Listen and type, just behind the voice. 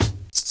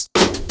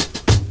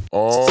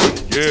Oh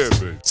yeah,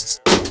 baby.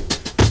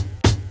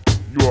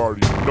 You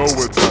already know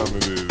what time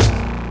it is.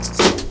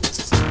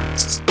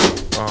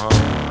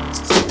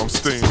 I'm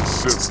staying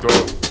sipped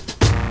up.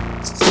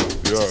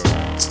 Yeah.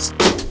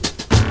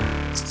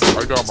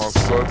 I got my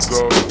suds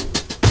up.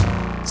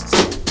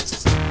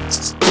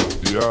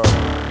 Yeah.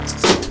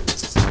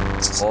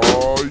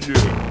 Oh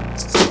yeah.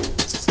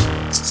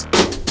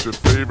 It's your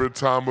favorite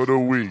time of the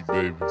week,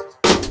 baby.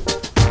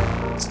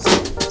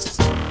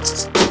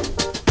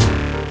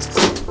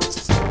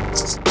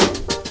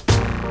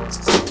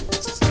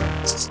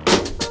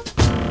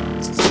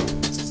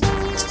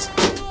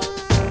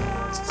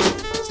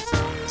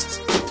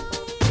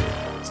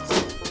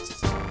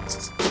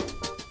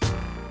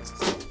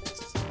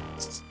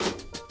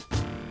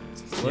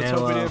 Let's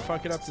hope we didn't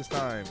fuck it up this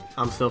time.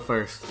 I'm still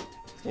first.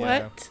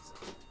 What?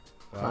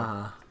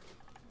 Well,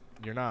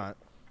 you're not.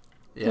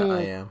 Yeah,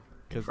 I am.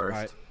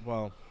 First.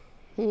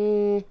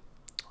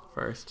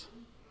 First.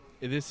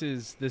 This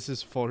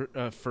is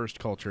first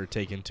culture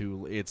taken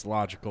to its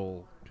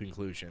logical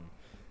conclusion.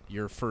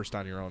 You're first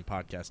on your own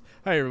podcast.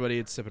 Hi, everybody.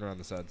 It's Sipping Around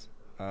the Suds.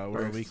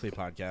 We're a weekly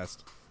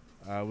podcast.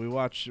 We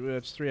watch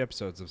 3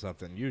 episodes of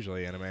something,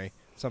 usually anime.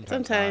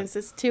 Sometimes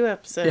it's 2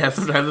 episodes. Yeah,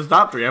 sometimes it's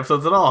not 3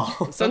 episodes at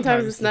all.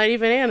 Sometimes it's not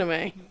even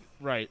anime.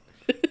 Right.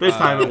 This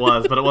time it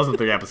was, but it wasn't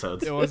 3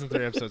 episodes. It wasn't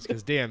 3 episodes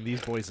because, damn, these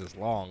boys is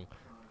long.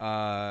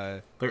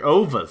 They're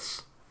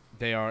ovas.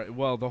 They are,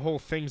 well, the whole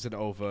thing's an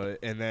ova,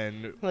 and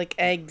then... Like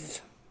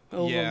eggs.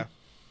 Ovum. Yeah.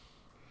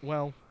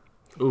 Well,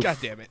 Oof. God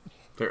damn it.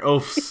 They're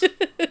oafs.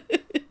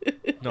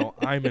 No,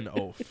 I'm an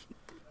oaf.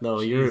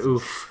 No, you're an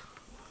oof.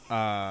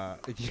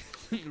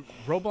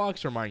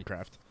 Roblox or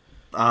Minecraft?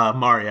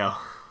 Mario.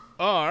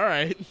 Oh, all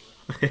right.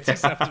 It's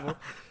acceptable.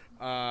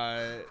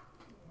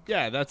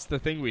 Yeah, that's the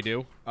thing we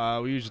do.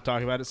 We usually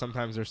talk about it.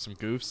 Sometimes there's some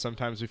goofs.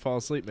 Sometimes we fall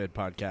asleep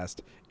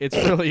mid-podcast. It's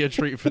really a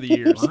treat for the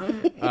ears.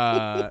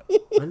 What?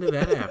 When did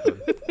that happen?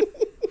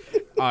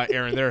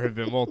 Aaron, there have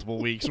been multiple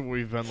weeks where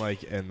we've been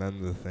like, and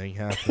then the thing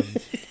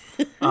happened.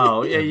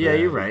 Oh, yeah, then,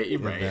 you're right. You're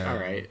right. then, All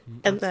right.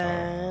 And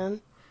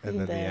then... And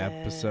then the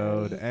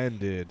episode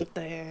ended.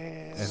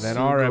 Then... And then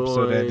our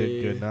episode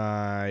ended. Good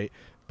night.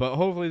 But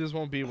hopefully this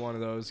won't be one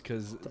of those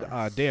because,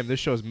 damn, this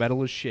show's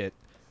metal as shit.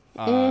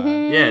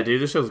 Yeah,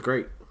 dude, this show's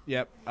great.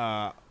 Yep.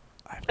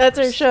 That's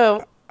our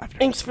show. I've never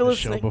Thanks seen for this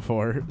show listening.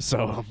 before,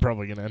 so I'm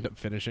probably going to end up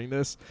finishing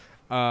this.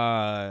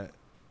 But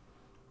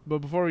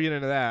before we get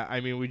into that,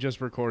 I mean, we just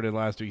recorded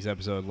last week's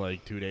episode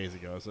like 2 days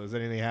ago. So has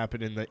anything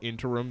happened in the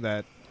interim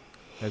that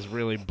has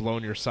really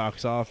blown your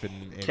socks off?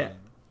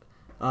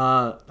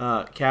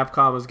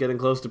 Capcom is getting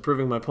close to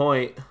proving my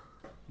point.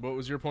 What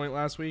was your point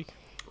last week?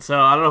 So,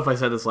 I don't know if I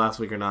said this last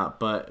week or not,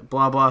 but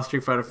blah blah,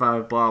 Street Fighter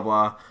 5, blah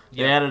blah.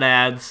 They added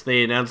ads,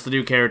 they announced the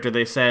new character,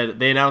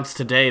 they announced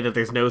today that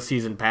there's no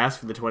season pass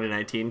for the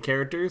 2019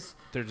 characters.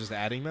 They're just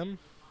adding them?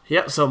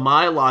 Yep, so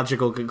my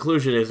logical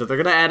conclusion is that they're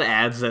going to add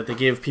ads that they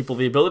give people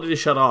the ability to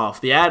shut off.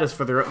 The ad is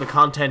for the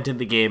content in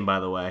the game, by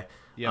the way.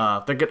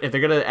 Yeah. If they're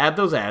going to add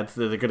those ads,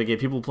 they're going to give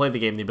people who play the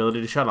game the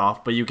ability to shut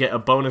off, but you get a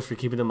bonus for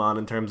keeping them on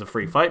in terms of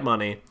free fight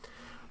money.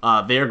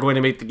 They are going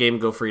to make the game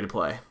go free to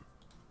play.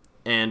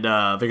 And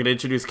they're going to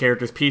introduce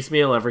characters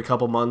piecemeal every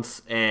couple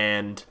months,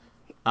 and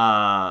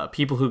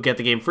people who get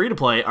the game free to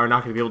play are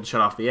not going to be able to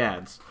shut off the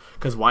ads.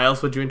 Because why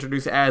else would you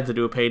introduce ads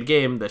into a paid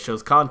game that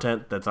shows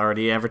content that's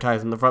already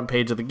advertised on the front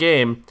page of the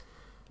game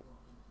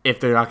if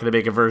they're not going to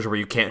make a version where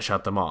you can't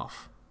shut them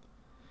off?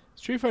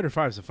 Street Fighter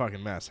 5 is a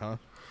fucking mess, huh?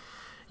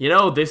 You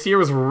know, this year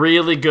was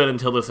really good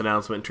until this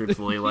announcement,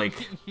 truthfully. Like,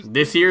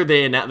 this year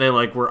they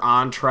were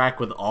on track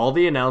with all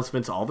the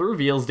announcements, all the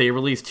reveals. They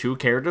released 2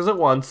 characters at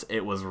once.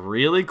 It was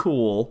really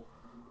cool.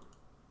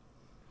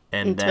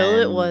 And Until then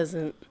it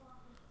wasn't.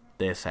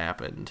 this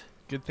happened.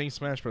 Good thing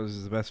Smash Bros.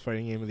 Is the best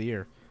fighting game of the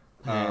year.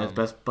 Yeah, it's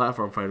best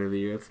platform fighter of the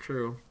year. It's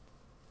true.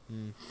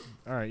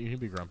 All right, you can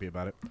be grumpy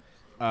about it.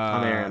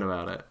 I'm Aaron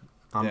about it.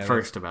 I'm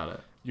first about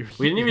it. We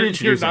didn't even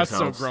introduce You're not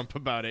ourselves. so grump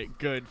about it.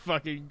 Good,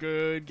 fucking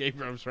good Game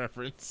Grumps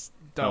reference.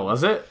 Oh,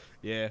 was it?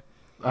 Yeah.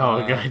 Oh,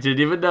 God, I didn't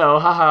even know.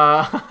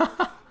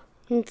 Haha.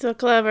 It's so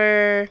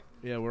clever.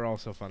 Yeah, we're all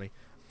so funny.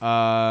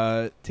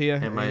 Tia,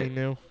 Am I- anything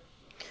new?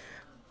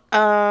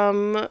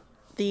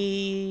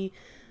 The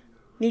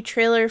new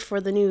trailer for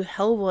the new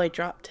Hellboy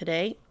dropped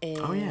today. And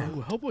Oh, yeah.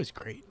 Ooh, Hellboy's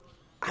great.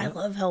 I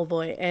love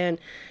Hellboy, and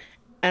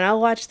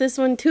I'll watch this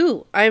one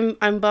too. I'm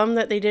bummed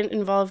that they didn't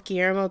involve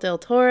Guillermo del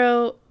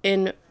Toro,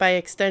 and by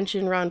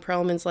extension, Ron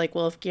Perlman's like,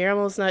 well, if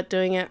Guillermo's not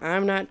doing it,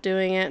 I'm not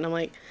doing it, and I'm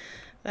like,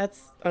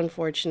 that's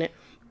unfortunate.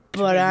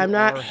 But You I'm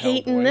not are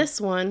hating Hellboy. this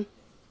one.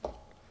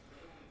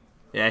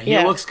 Yeah, he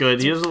Yeah. looks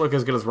good. He doesn't look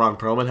as good as Ron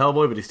Perlman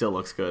Hellboy, but he still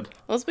looks good.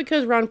 Well, it's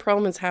because Ron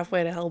Perlman's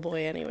halfway to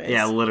Hellboy, anyways.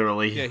 Yeah,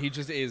 literally. Yeah, he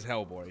just is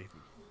Hellboy.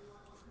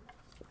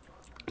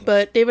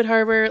 But David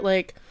Harbour,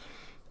 like,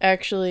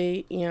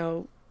 actually,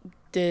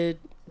 did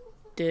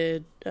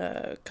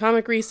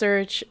comic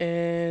research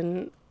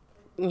and,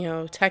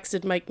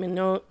 texted Mike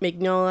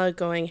Mignola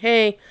going,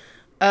 hey,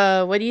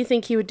 what do you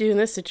think he would do in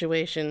this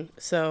situation?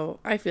 So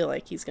I feel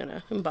like he's going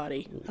to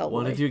embody Hellboy.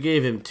 What if you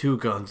gave him 2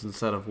 guns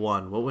instead of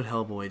 1? What would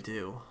Hellboy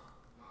do?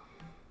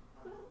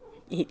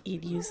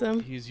 He'd use them.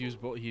 He's used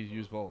both. He's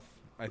used both.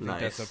 I think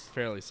Nice. that's a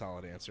fairly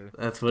solid answer.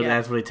 That's what Yeah.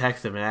 that's what he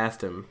texted him and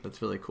asked him.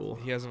 That's really cool.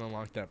 He hasn't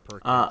unlocked that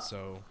perk Uh, yet,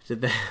 so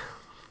Did they?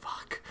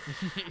 Fuck.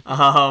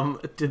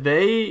 Did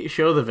they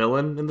show the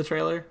villain in the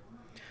trailer?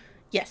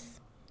 Yes.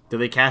 Did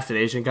they cast an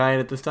Asian guy in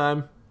it this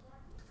time?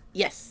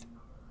 Yes.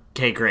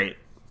 Okay, great.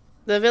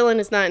 The villain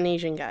is not an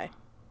Asian guy.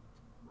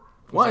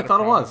 What? I that a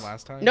thought it problem was.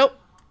 last time. Nope.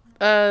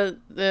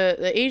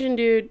 The Asian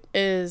dude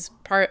is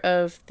part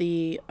of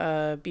the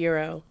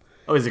bureau.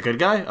 Oh, he's a good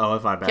guy. Oh,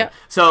 that's my bad. Yep.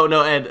 So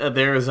no, Ed. There's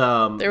There was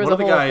one of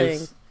the a whole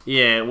guys. thing.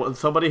 Yeah,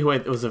 somebody who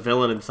was a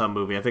villain in some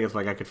movie. I think that's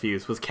why I got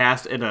confused. Was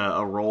cast in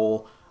a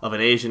role of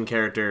an Asian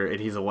character, and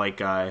he's a white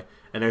guy.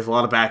 And there's a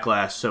lot of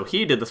backlash. So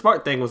he did the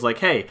smart thing. Was like,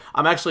 hey,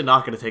 I'm actually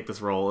not going to take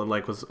this role, and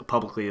like was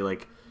publicly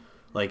like,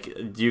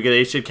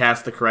 they should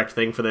cast the correct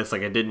thing for this.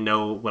 Like I didn't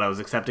know when I was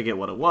accepting it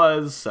what it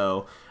was.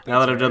 So now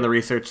that I've done the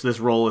research, this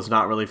role is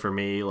not really for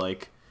me.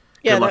 Like,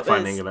 Yeah, good luck that was-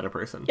 finding a better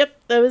person. Yep,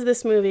 that was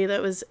this movie.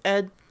 That was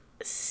Ed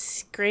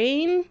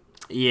Skrein.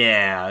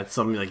 Yeah, it's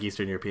some like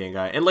Eastern European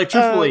guy. And like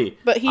truthfully,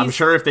 but I'm he's-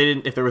 sure if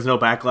there was no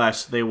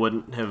backlash, he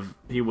wouldn't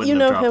You have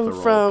know dropped the him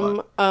role. from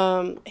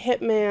but-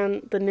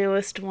 Hitman, the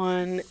newest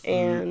one,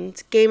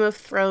 and Game of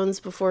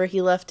Thrones before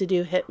he left to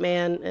do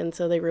Hitman, and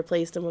so they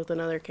replaced him with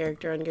another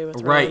character on Game of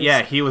Thrones. Right,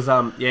 yeah, he was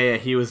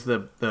he was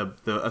the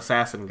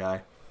assassin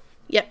guy.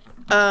 Yep.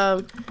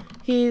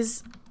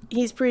 He's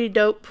pretty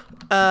dope.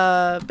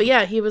 But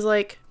yeah, he was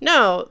like,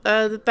 no,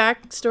 the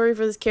backstory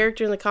for this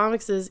character in the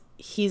comics is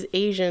he's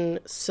Asian,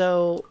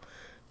 so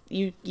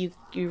you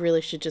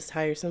really should just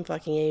hire some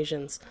fucking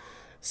Asians.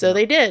 So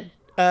they did.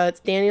 It's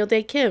Daniel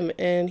Day Kim,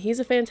 and he's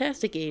a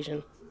fantastic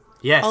Asian.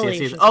 Yes, All yes,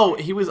 yes. Asians. Oh,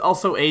 he was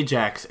also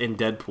Ajax in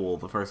Deadpool,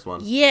 the first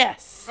one.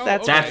 Yes, Oh,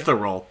 that's okay. That's the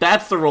role.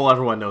 That's the role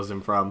everyone knows him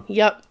from.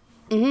 Yep.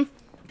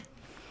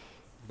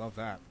 Love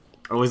that.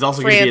 Oh, he's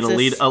also going to be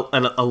Francis.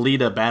 an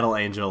Alita Battle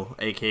Angel,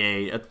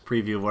 a.k.a. a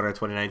preview of what our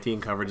 2019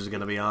 coverage is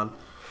going to be on.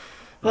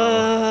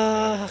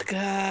 Oh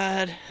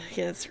God,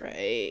 that's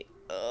right.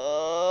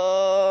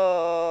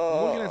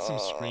 Oh. Looking at some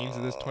screens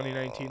of this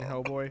 2019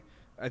 Hellboy,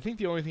 I think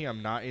the only thing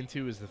I'm not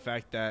into is the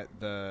fact that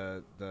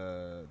the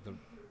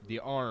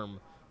arm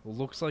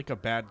looks like a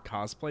bad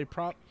cosplay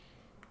prop.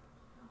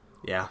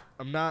 Yeah.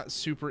 I'm not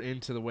super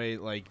into the way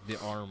like the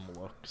arm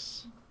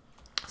looks.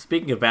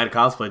 Speaking of bad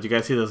cosplay, did you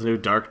guys see those new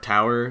Dark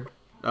Tower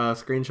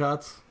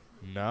screenshots?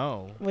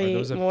 No. Are Wait,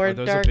 those more are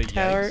those a Dark big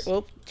Tower. yikes?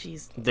 Oh,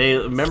 jeez. They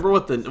remember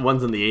what the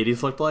ones in the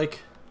 80s looked like?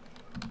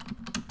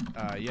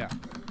 Yeah.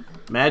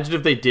 Imagine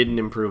if they didn't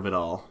improve at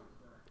all.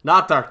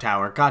 Not Dark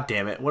Tower. God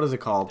damn it. What is it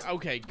called?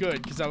 Okay,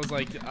 good. Because I was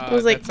like, It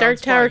was like that Dark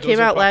sounds Tower fine. Those came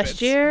are out last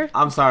puppets. year.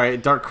 I'm sorry.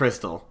 Dark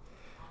Crystal.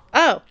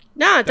 Oh,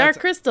 nah, Dark That's-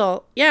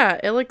 Crystal. Yeah,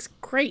 it looks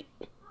great.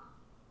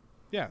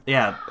 Yeah.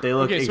 Yeah, they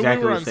look Okay, so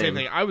exactly we were the on the same same.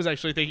 thing. I was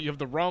actually thinking of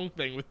the wrong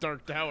thing with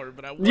Dark Tower,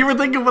 but I wasn't. You were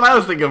thinking what I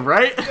was thinking of,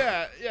 right?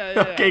 Yeah.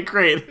 Okay,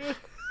 great.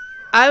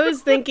 I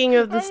was thinking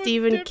of the was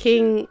Stephen dipshit.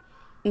 King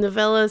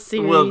novella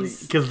series. Well,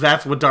 because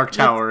that's what Dark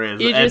Tower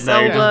is. Idris And now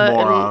you're Elba just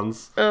and-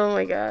 morons. Oh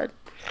my god.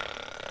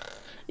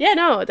 Yeah,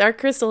 no, Dark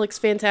Crystal looks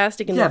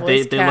fantastic, and Yeah, the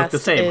voice they look the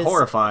cast same. is-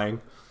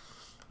 Horrifying.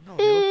 No,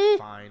 they look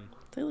fine.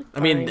 They look I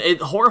mean, fine.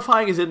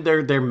 horrifying is in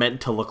they're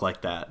meant to look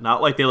like that.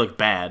 Not like they look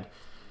bad.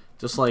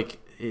 Just like...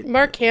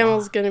 Mark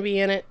Hamill's gonna be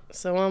in it,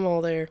 so I'm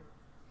all there.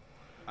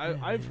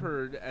 I've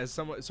heard as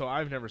someone, so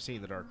I've never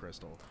seen the Dark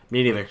Crystal.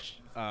 Me neither.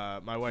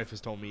 My wife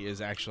has told me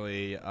is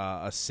actually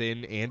a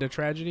sin and a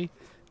tragedy.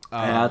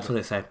 Yeah, that's what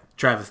I said.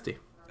 Travesty.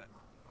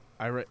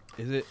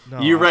 Is it? No.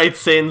 You write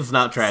sins,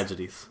 not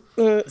tragedies.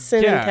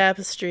 Sin Yeah. and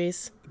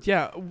Tapestries.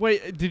 Yeah.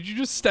 Wait. Did you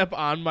just step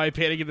on my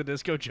Panic at the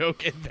Disco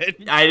joke and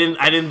then? I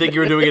didn't think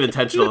you were doing it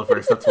intentional at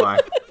first. That's why.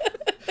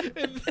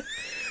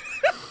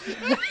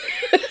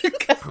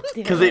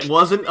 Because it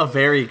wasn't a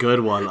very good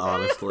one,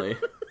 honestly.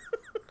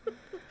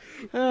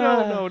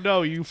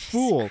 No, you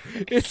fool!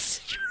 It's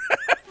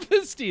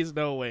travesties.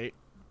 No, wait.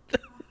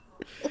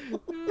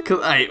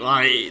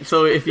 Cause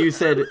so if you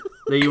said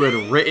that you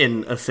had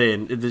written a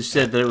sin, it just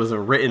said that it was a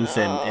written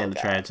sin and a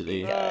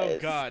tragedy. Oh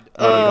God.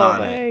 I would've Oh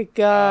gone it. my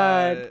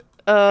god.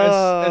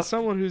 As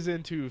someone who's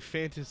into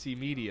fantasy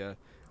media,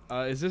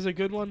 is this a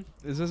good one?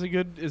 Is this a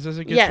good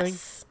thing?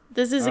 Yes,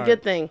 this is a All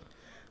good thing.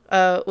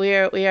 We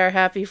are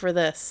happy for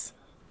this.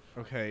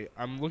 Okay,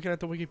 I'm looking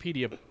at the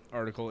Wikipedia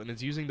article, and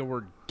it's using the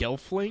word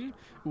gelfling,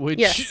 which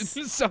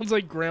Yes. sounds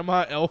like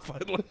Grandma Elf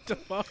I'd like to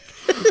fuck.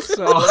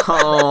 So,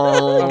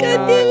 Oh, God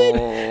damn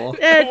it.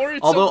 Ed, or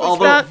it's Although- a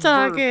stop verb.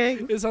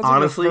 talking. It sounds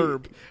honestly, like a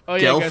verb. Oh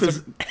yeah, Gelf guys,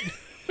 is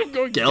I'm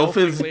going Gelf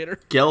gelfing is later.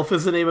 Gelf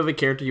is the name of a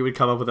character you would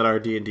come up with at our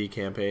D&D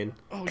campaign.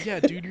 Oh yeah,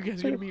 dude, you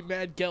guys are gonna meet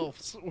mad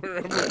gelfs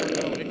wherever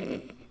we're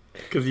going.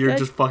 Because you're God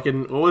just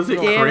fucking... What was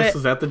it? damn Chris? it.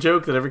 Was that the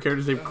joke? That every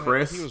character's named I think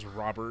Chris? it was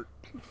Robert.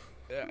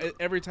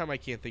 Every time I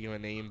can't think of a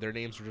name, their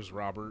names were just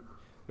Robert.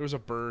 There was a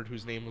bird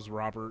whose name was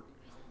Robert.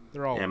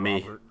 They're all Yeah,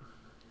 me. Robert.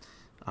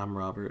 I'm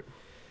Robert.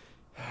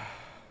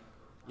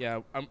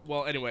 Yeah.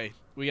 Well, anyway,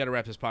 we got to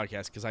wrap this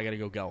podcast because I got to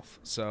go gelf.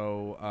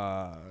 So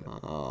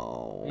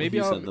Oh, Maybe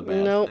you I'll- said the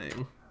bad Nope.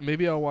 thing.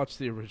 maybe I'll watch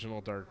the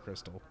original Dark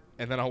Crystal.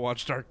 and then I'll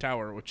watch Dark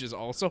Tower, which is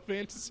also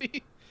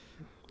fantasy.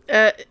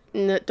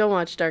 No, don't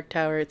watch Dark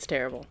Tower. It's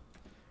terrible.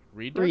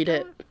 Read Read Tower?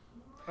 it.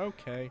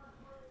 Okay.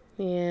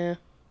 Yeah.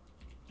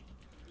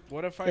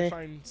 What if I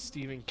find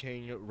Stephen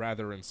King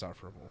rather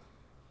insufferable?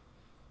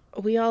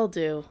 We all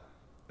do.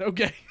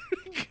 Okay.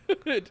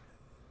 Good.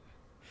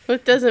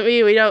 It doesn't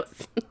mean we don't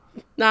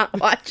not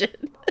watch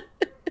it.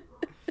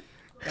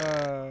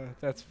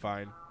 That's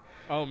fine.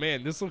 Oh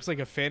man, this looks like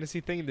a fantasy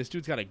thing. This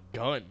dude's got a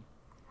gun.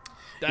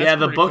 That's Yeah,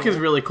 the pretty book cool. is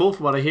really cool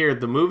from what I hear.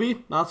 The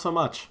movie, not so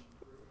much.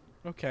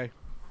 Okay.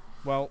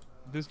 Well,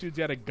 this dude's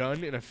got a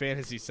gun in a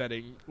fantasy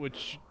setting,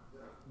 which,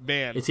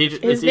 man. His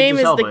His name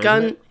is the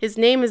gun. His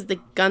name is the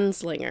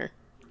Gunslinger,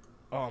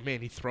 Oh man,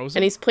 he throws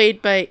and it. he's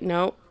played by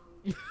no.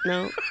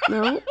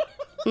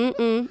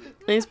 And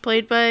he's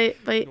played by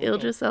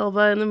Idris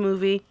Elba in the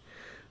movie.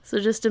 So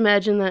just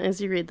imagine that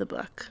as you read the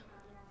book,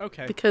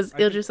 Okay. because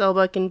Idris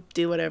Elba can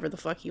do whatever the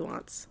fuck he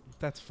wants.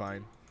 That's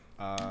fine.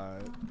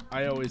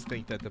 I always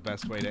think that the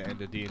best way to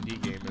end a D&D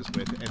game is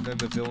with, and then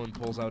the villain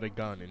pulls out a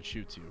gun and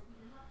shoots you.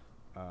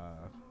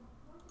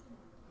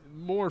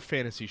 More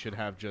fantasy should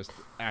have just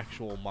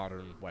actual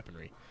modern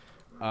weaponry.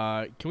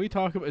 Can we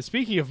talk about,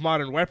 speaking of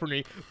modern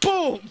weaponry,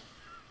 boom!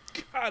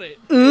 Got it.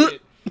 Hit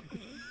it.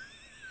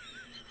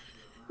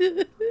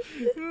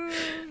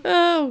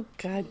 Oh,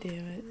 god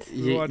damn it.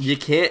 You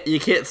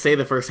can't say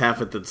the first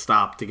half and then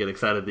stop to get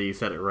excited that you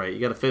said it right. You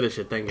got to finish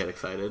it, then get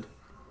excited.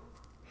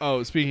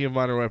 Oh, speaking of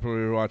modern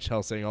weaponry, we watched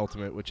Hellsing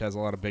Ultimate, which has a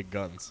lot of big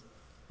guns.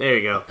 There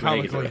you go. Now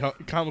you can do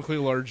it. Comically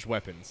large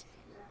weapons.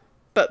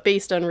 But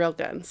based on real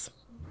guns.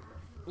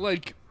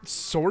 Like,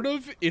 sort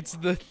of. It's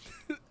the...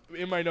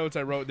 In my notes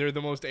I wrote, they're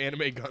the most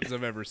anime guns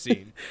I've ever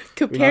seen.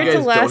 Compared You to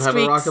guys last don't have a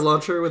week's rocket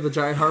launcher with a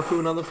giant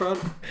harpoon on the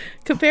front?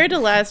 compared to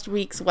last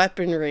week's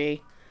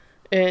weaponry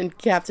in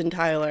Captain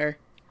Tyler,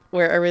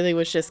 where everything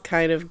was just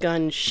kind of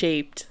gun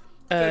shaped.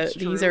 That's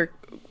These true. are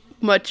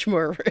much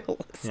more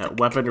realistic. Yeah,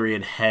 weaponry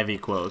in heavy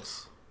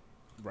quotes.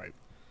 Right.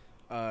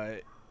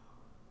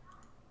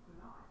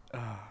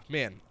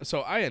 Man,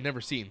 so I had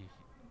never seen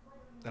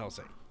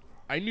Hellsing.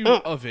 I knew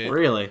of it.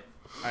 Really?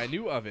 I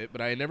knew of it, but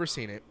I had never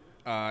seen it.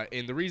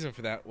 And the reason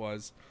for that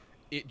was,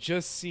 it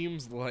just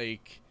seems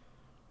like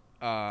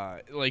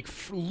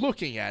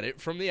looking at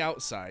it from the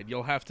outside,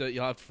 you'll have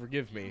to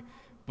forgive me,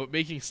 but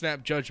making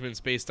snap judgments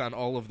based on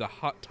all of the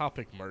Hot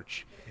Topic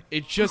merch,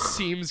 it just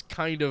seems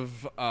kind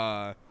of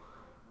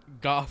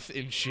goth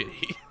and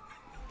shitty.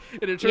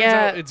 And it turns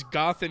out it's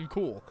goth and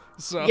cool.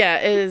 So Yeah,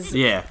 it is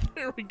Yeah.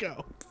 there we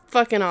go.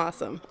 fucking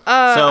awesome. So-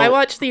 I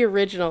watched the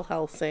original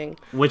Hellsing.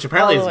 Which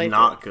apparently All the way is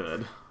not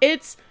good.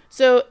 It's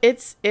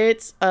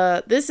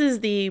this is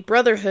the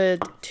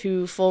Brotherhood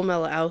to Full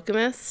Metal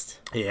Alchemist,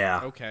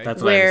 Yeah. Okay.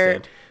 That's what I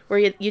understand. where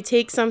you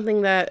take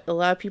something that a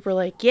lot of people are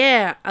like,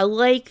 yeah, I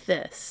like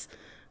this,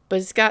 but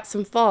it's got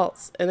some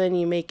faults, and then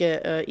you make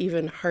it a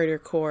even harder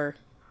core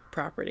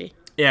property.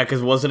 Yeah,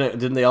 because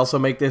didn't they also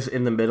make this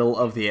in the middle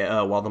of the,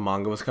 while the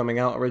manga was coming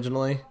out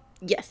originally?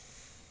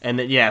 Yes. And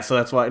then, yeah, so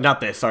that's why,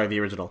 not this, sorry, the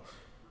original.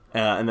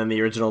 And then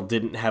the original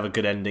didn't have a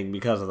good ending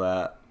because of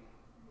that.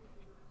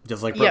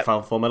 Just like Yep.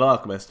 Full Metal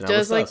Alchemist. Now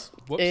Just this like does.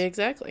 Whoops.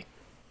 exactly.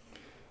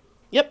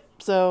 Yep.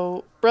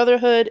 So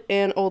Brotherhood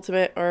and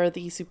Ultimate are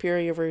the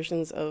superior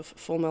versions of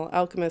Full Metal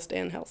Alchemist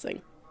and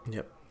Hellsing.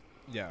 Yep.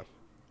 Yeah.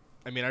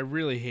 I mean, I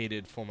really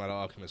hated Full Metal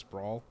Alchemist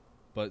Brawl,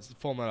 but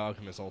Full Metal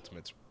Alchemist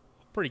Ultimate's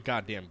pretty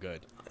goddamn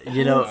good.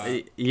 You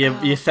know,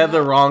 you said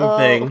the wrong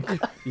thing.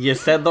 You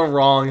said the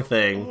wrong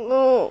thing.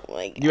 Oh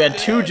my god. You had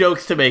two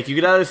jokes to make. You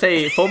could either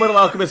say Full Metal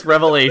Alchemist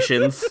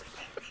Revelations.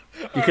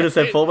 You could have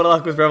said Full Metal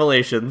Alchemist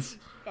Revelations.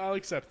 I'll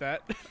accept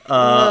that.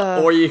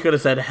 Or you could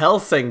have said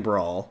Hellsing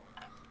Brawl.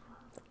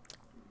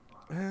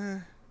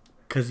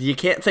 Because you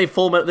can't say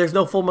Full Metal... There's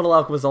no Full Metal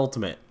Alchemist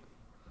Ultimate.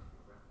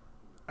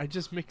 I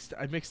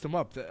mixed them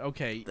up.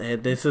 Okay.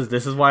 This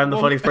is why I'm the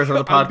funniest person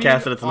on the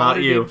podcast, and it's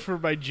not you. For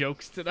my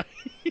jokes tonight.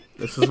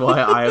 This is why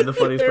I am the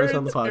funniest person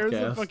on the Aaron's a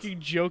podcast. fucking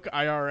joke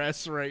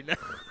IRS right now.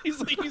 He's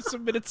like, you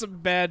submitted some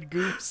bad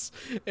goofs,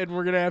 and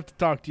we're gonna have to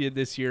talk to you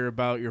this year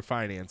about your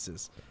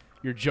finances,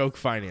 your joke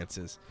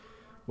finances.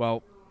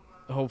 Well,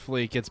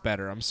 hopefully it gets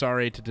better. I'm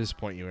sorry to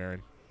disappoint you,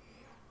 Aaron.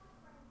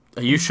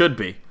 You should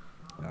be.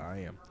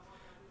 I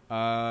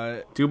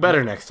am. Do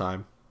better next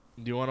time.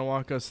 Do you want to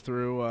walk us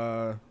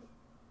through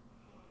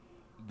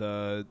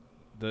the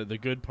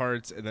good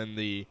parts, and then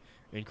the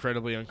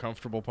incredibly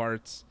uncomfortable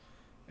parts,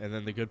 and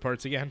then the good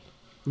parts again?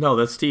 No,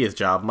 that's Tia's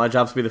job. My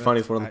job's to be the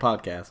funniest one on the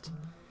podcast.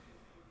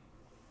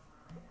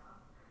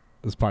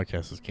 This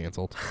podcast is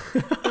canceled.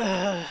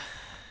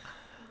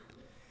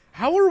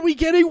 How are we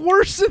getting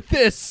worse at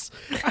this?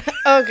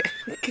 Okay.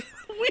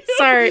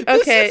 Sorry.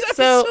 This Okay. is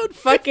So episode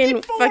fucking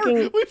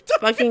 54. We've done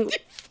fucking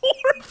 54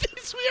 of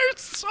these. We are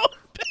so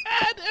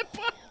bad at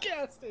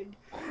podcasting.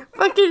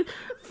 fucking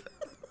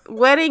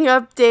wedding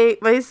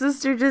update. My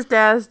sister just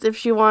asked if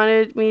she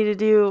wanted me to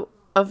do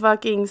a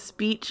fucking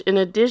speech in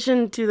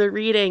addition to the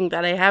reading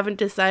that I haven't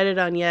decided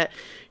on yet.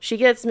 She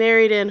gets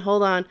married in,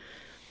 hold on,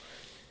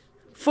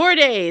 4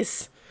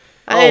 days.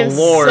 I am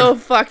Lord. so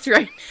fucked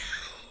right now.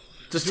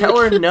 Just tell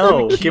her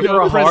no. Give her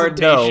a hard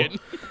no. Presentation.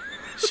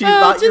 She's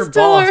not your just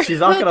tell her- boss. She's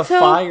not gonna tell-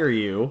 fire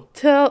you.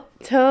 Tell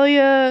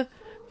ya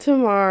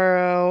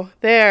tomorrow.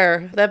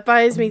 There. That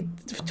buys me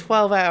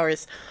 12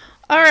 hours.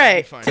 All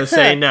right. Fine. To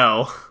say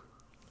no.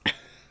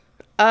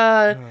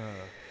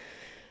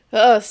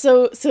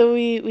 So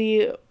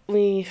we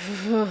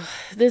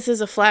this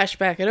is a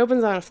flashback. It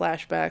opens on a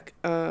flashback.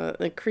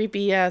 The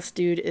creepy ass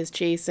dude is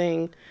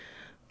chasing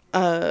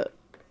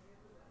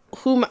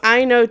whom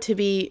I know to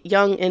be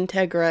young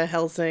Integra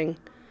Helsing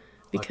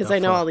because the I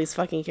know fuck? all these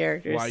fucking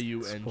characters.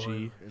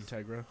 YUNG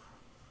Integra.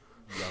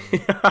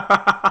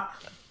 Young.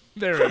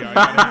 There we go. I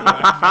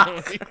got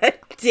it. Finally.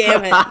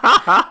 Damn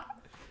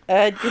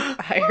it. You're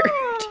fired.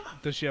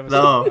 Does she have a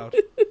No. sound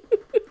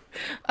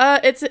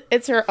out?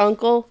 It's her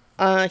uncle.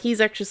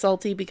 He's extra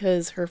salty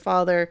because her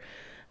father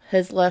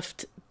has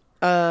left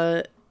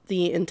the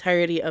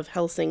entirety of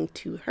Helsing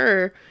to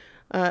her.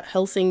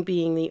 Helsing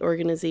being the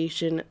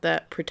organization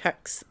that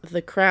protects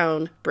the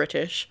crown,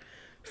 British,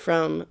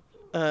 from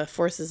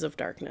forces of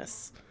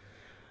darkness.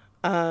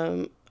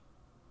 And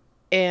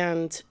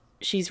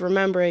she's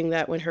remembering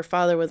that when her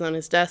father was on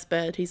his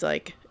deathbed, he's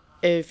like,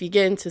 if you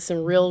get into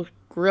some real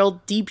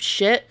deep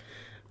shit,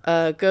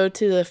 go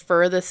to the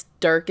furthest,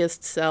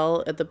 darkest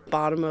cell at the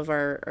bottom of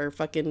our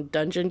fucking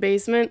dungeon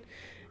basement,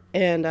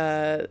 and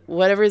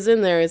whatever's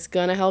in there is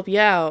gonna help you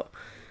out.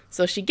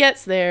 So she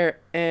gets there,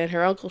 and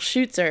her uncle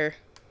shoots her,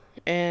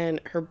 and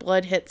her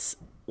blood hits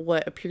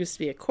what appears to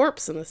be a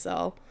corpse in the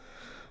cell.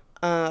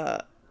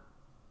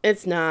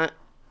 It's not.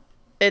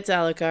 It's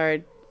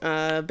Alucard.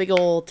 Big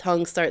old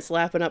tongue starts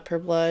lapping up her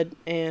blood,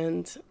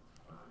 and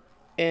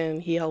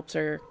he helps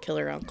her kill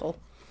her uncle.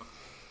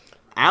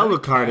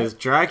 Alucard is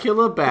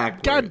Dracula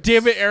backwards. God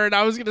damn it, Aaron!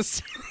 I was gonna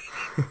say.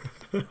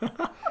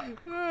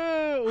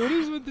 What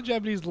is with the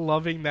Japanese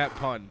loving that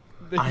pun?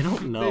 I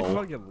don't know. They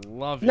fucking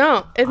love it.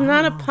 No, it's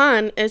not a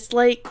pun. It's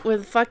like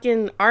with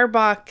fucking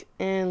Arbok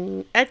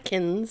and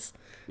Atkins.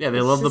 Yeah, they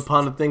It's love the just-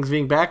 pun of things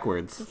being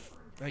backwards.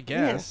 I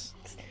guess.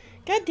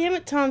 God damn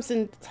it,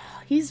 Thompson.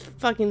 He's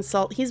fucking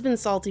He's been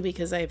salty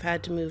because I've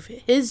had to move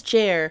his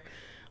chair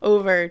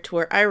over to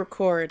where I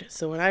record.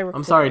 So when I record,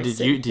 I'm sorry, I did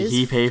sit in did his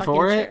he pay fucking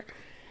for chair.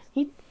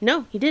 it?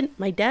 No, he didn't.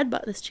 My dad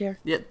bought this chair.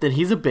 Yeah, then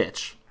he's a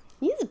bitch.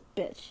 He's a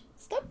bitch.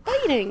 Stop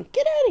fighting.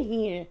 Get out of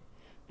here.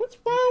 What's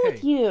wrong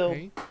with you?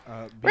 Hey,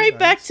 be Right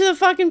back nice. to the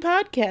fucking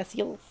podcast,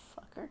 you little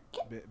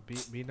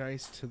fucker. Be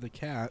nice to the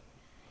cat.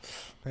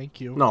 Thank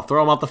you. No,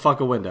 throw him out the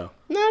fucking window.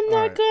 No, I'm not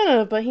Alright.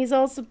 gonna, but he's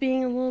also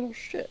being a little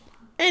shit.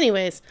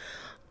 Anyways,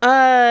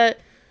 to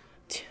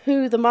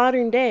the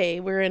modern day,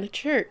 we're in a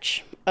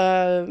church,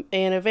 and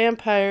a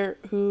vampire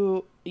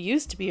who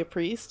used to be a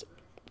priest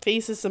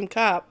faces some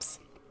cops,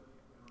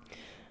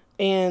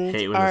 and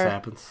Hate when this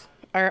happens.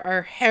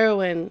 our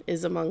heroine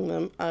is among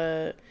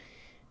them.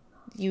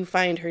 You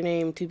find her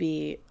name to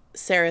be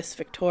Saris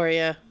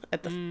Victoria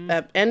at the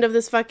at end of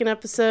this fucking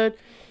episode.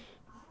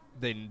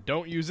 They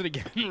don't use it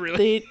again,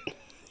 really.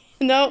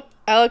 No,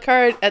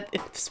 Alucard,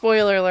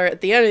 spoiler alert,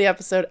 at the end of the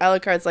episode,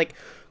 Alucard's like,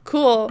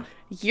 cool,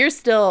 you're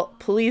still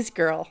police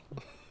girl.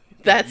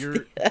 That's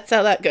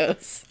how that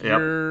goes.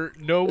 Yep.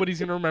 Nobody's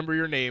gonna remember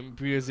your name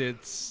because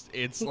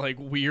it's like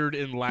weird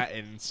in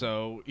Latin.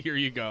 So here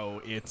you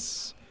go.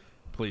 It's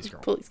police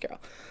girl. Police girl.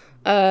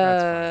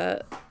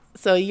 That's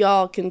So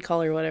y'all can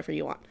call her whatever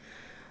you want.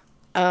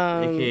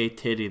 AKA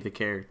Titty, the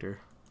character.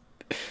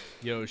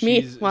 Yo,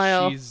 she's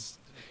Meanwhile, she's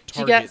She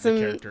Target got the some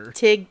character.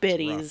 tig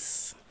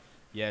bitties.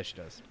 Yeah, she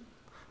does.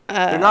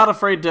 They're not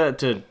afraid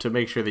to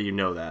make sure that you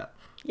know that.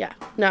 Yeah,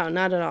 no,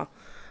 not at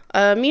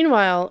all.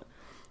 Meanwhile,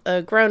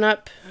 a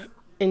grown-up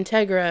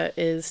Integra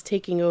is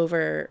taking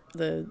over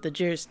the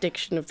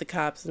jurisdiction of the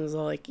cops and is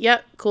all like,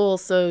 yep, cool,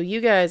 so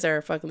you guys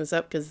are fucking this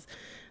up because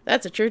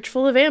that's a church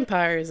full of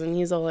vampires. And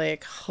he's all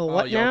like, oh,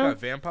 what y'all now? got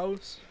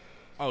vampos?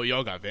 Oh,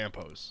 y'all got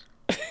vampos.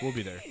 We'll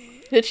be there.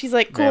 And she's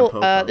like, cool,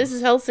 Vampopos. this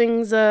is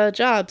Helsing's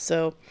job,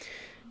 so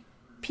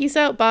peace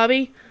out,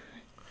 Bobby.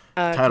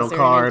 'Cause Title they're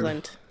card, in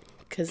England.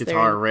 'Cause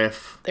Guitar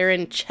riff. they're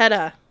in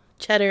Cheddar,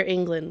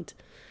 England.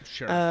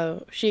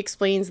 Sure. She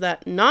explains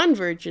that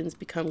non-virgins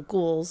become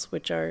ghouls,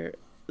 which are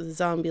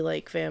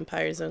zombie-like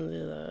vampires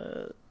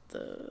under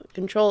the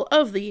control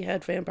of the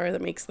head vampire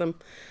that makes them.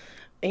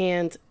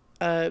 And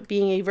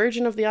being a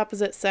virgin of the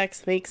opposite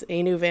sex makes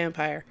a new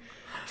vampire.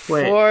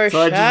 Wait,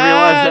 Foreshadowing.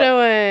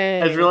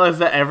 so I just realized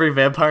that every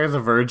vampire is a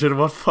virgin.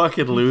 What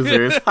fucking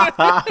losers. That's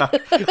why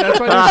they're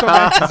so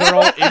mad, 'cause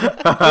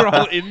they're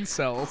all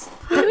incels.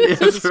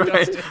 That's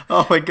right. disgusting.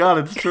 Oh my god,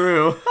 it's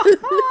true.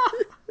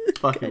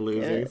 Fucking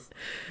losers.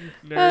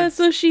 Nerds.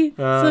 So she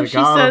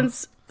got 'em.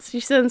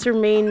 sends her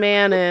main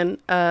man in,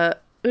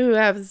 who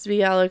happens to be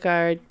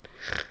Alucard.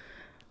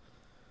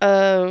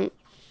 And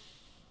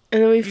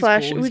then we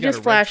flash. cool. He's We got a just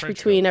red flash trench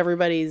between coat.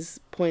 everybody's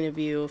point of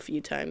view a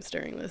few times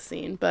during this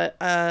scene. But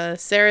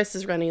Saris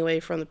is running away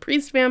from the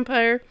priest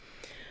vampire.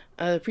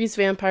 The priest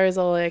vampire is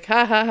all like,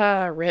 ha ha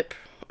ha, rip,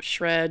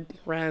 shred,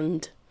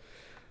 rend,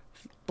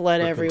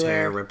 blood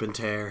everywhere. Rip and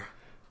tear.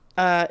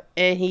 And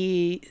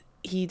he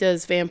he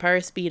does vampire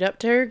speed up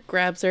to her,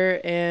 grabs her,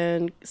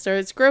 and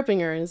starts groping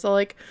her. And it's all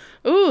like,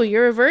 ooh,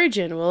 you're a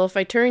virgin. Well, if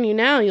I turn you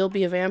now, you'll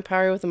be a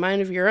vampire with a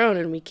mind of your own,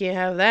 and we can't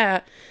have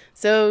that.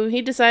 So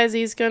he decides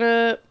he's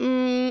gonna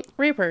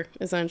rape her,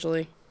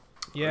 essentially.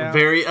 Yeah.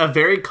 A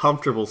very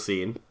comfortable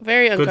scene.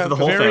 Very Good for the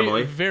uncomfortable. whole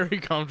family. Very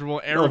comfortable. No,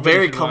 Everybody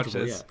very should watch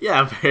comfortable. this.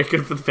 Yeah, very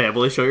good for the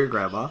family. Show your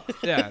grandma.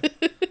 Yeah.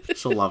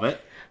 She'll love it.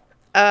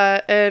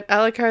 And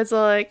Alucard's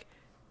all like,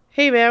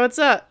 hey man, what's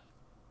up?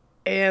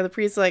 And the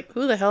priest's like,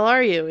 who the hell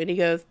are you? And he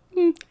goes,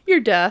 you're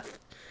Death.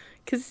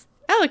 Because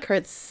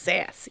Alucard's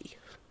sassy.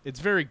 It's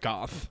very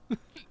goth.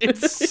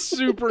 It's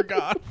super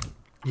goth.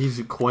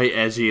 He's quite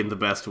edgy in the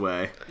best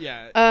way.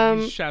 Yeah.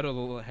 He's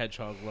Shadow the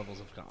Hedgehog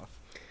levels of goth.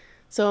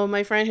 So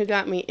my friend who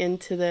got me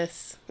into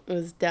this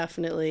was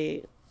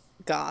definitely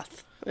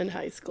goth in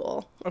high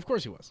school. Of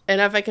course he was.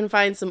 And if I can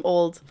find some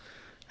old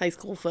high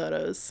school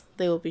photos,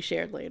 they will be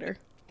shared later.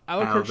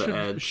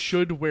 Alucard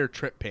should wear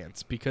trip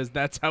pants because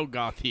that's how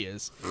goth he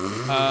is.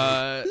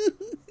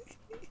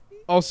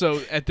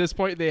 Also, at this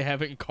point, they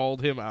haven't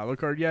called him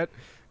Alucard yet.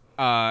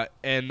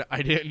 And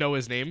I didn't know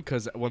his name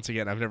because, once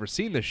again, I've never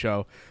seen the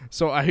show.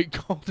 So I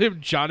called him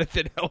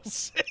Jonathan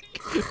Helsing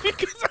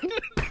because I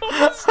didn't know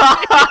his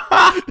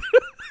name.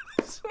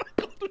 So I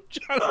called him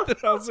Jonathan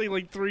Helsing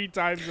like 3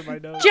 times in my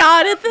notes.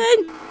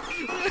 Jonathan!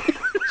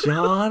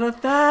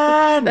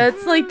 Jonathan!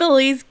 That's like the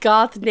least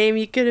goth name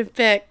you could have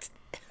picked.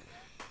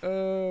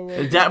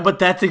 But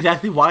that's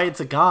exactly why it's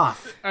a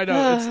goth. I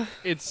know,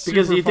 it's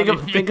Because super you think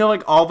funny. of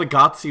like all the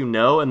goths you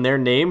know, and their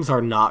names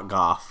are not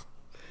goth.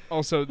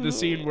 Also, the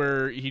scene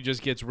where he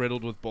just gets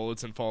riddled with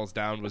bullets and falls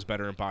down was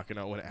better in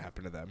Baccano when it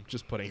happened to them.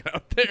 Just putting it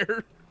out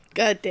there.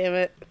 God damn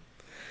it.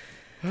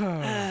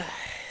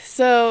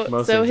 So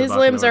Most his things about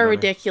limbs Baccano are are better.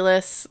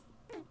 ridiculous.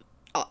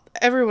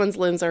 Everyone's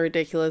limbs are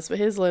ridiculous, but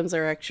his limbs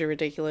are extra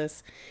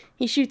ridiculous.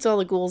 He shoots all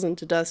the ghouls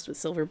into dust with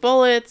silver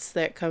bullets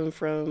that come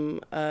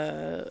from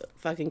a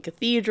fucking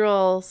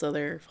cathedral, so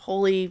they're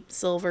holy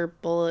silver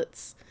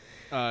bullets.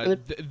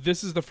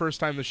 This is the first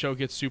time the show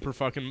gets super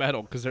fucking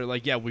metal because they're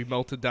like, yeah, we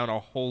melted down a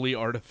holy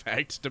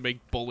artifact to make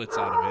bullets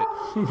out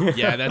of it.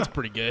 Yeah, that's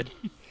pretty good.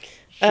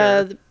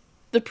 Sure.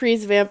 The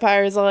priest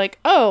vampires are like,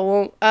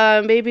 oh,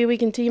 well, maybe we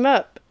can team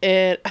up.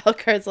 And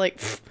Alucard's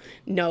like,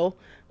 no.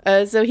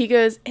 So he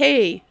goes,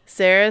 hey,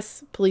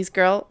 Saris, police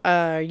girl,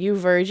 are you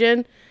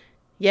virgin?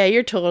 Yeah,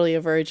 you're totally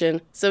a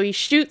virgin. So he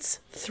shoots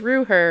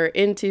through her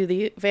into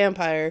the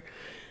vampire,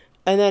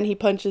 and then he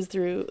punches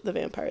through the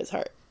vampire's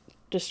heart,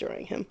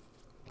 destroying him.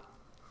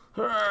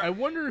 I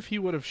wonder if he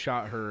would have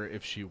shot her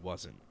if she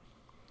wasn't.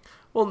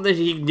 Well, then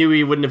he knew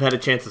he wouldn't have had a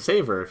chance to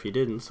save her if he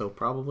didn't, so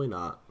probably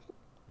not.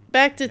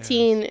 Back to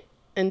teen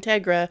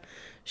Integra,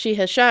 she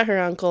has shot her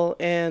uncle,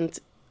 and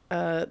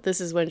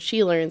this is when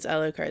she learns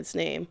Alucard's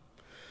name.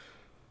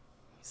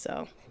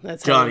 So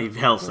that's Johnny how,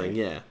 Helsing,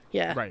 yeah.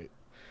 Yeah. Right.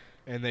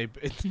 And they...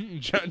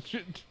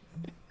 Jonathan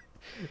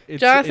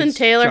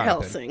Taylor Jonathan.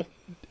 Helsing.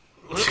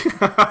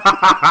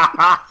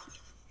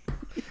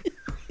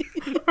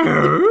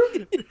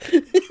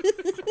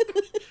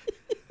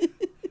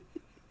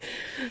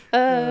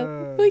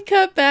 We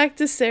cut back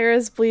to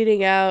Sarah's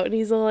bleeding out, and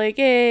he's all like,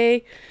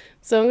 hey,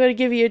 so I'm going to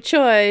give you a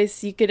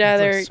choice. You could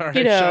either,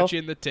 Sorry, I shot you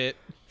in the tit.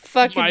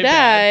 fucking My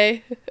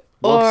die, bad.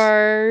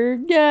 or,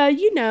 yeah,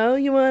 you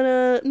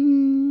wanna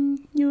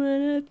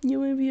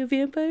be a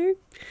vampire?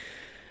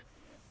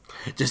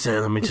 Just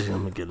let me get a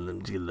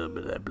little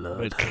bit of that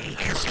blood.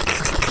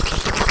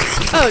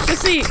 Oh,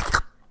 just so you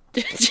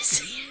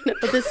know,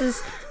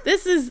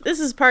 this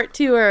is part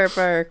 2 of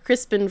our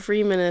Crispin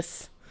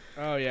Freemanus.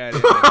 Oh, yeah. It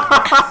is.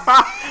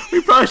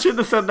 We probably shouldn't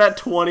have said that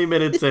 20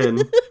 minutes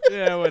in.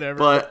 Yeah, whatever.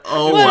 But,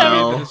 oh Whatever.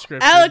 The well.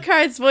 description.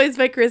 Alucard's voiced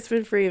by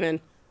Crispin Freeman.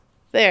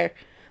 There.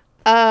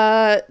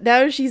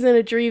 Now she's in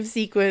a dream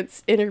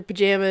sequence in her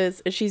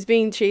pajamas, and she's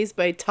being chased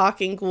by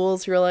talking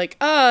ghouls who are like,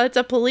 oh, it's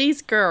a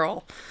police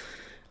girl.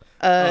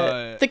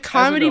 The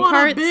comedy What a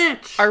parts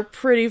bitch. are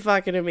pretty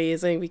fucking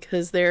amazing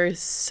because they're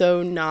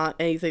so not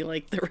anything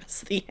like the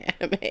rest of the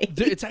anime.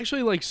 It's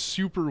actually like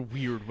super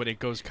weird when it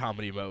goes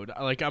comedy mode.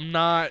 Like I'm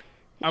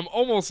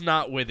almost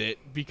not with it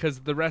because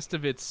the rest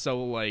of it's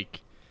so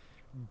like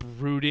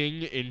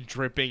brooding and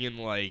dripping in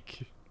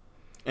like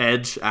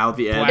Edge, out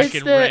the edge. black It's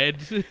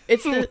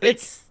and the- red.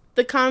 It's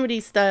the comedy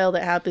style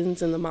that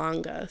happens in the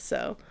manga,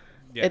 so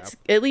Yeah. it's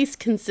at least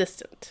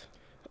consistent.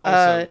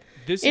 Also,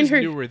 this in is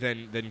her- newer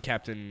than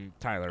Captain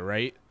Tyler,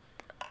 right?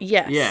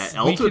 Yes. Yeah,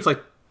 Ultimate's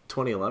like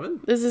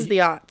 2011? This is the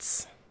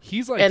aughts.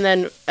 He's like And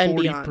then- and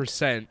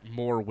 40%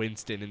 more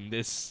Winston in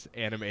this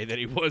anime than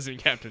he was in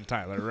Captain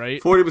Tyler,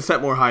 right?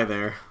 40% more high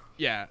there.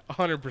 Yeah,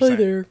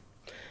 100%.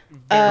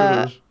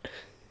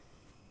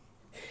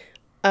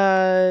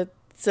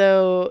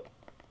 So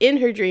in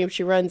her dream,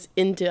 she runs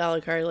into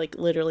Alucard, like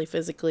literally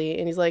physically,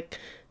 and he's like,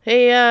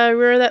 hey,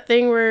 remember that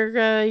thing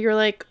where you're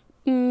like,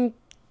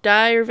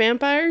 die or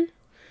vampire?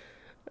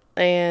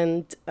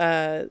 And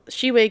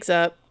she wakes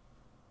up.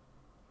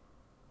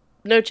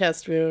 No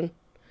chest wound.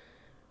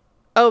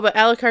 Oh, but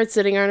Alucard's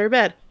sitting on her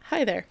bed.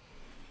 Hi there.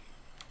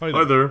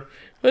 Hi there.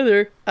 Hi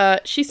there.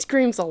 She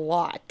screams a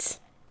lot.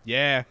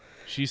 Yeah,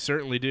 she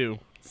certainly do.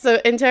 So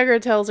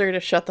Integra tells her to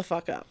shut the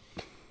fuck up.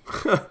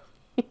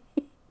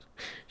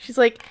 She's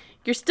like,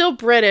 you're still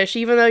British,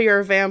 even though you're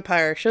a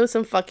vampire. Show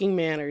some fucking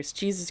manners.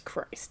 Jesus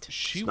Christ.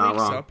 She not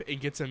wakes wrong. up and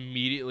gets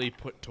immediately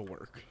put to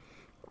work.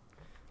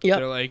 Yep.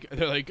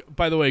 They're like,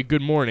 by the way,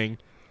 good morning.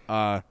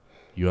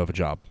 You have a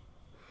job.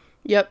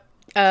 Yep.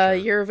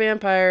 You're a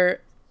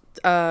vampire,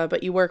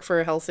 but you work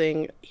for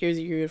Helsing. Here's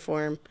your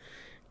uniform.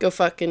 Go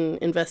fucking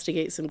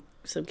investigate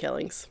some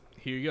killings.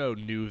 Here you go,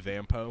 new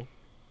Vampo.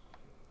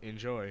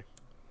 Enjoy.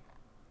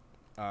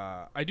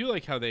 I do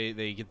like how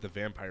they get the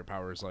vampire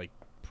powers, like,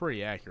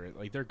 pretty accurate.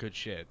 Like, they're good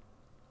shit.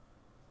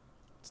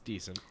 It's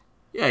decent.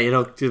 Yeah, you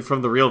know,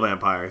 from the real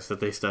vampires that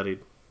they studied.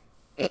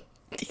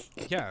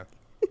 Yeah.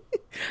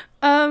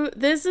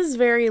 This is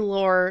very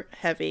lore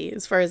heavy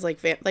as far as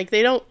like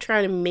they don't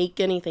try to make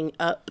anything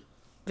up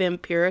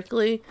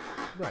vampirically.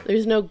 Right.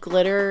 There's no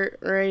glitter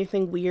or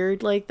anything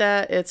weird like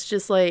that. It's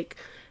just like,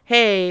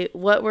 hey,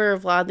 what were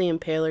Vlad the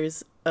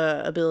Impaler's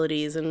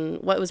abilities and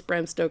what was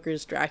Bram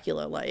Stoker's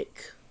Dracula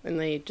like? And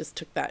they just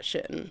took that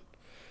shit and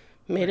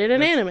made it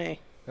an anime.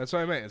 That's what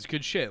I meant. It's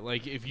good shit.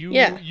 Like, if you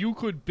Yeah. you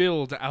could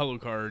build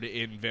Alucard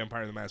in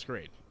Vampire the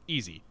Masquerade.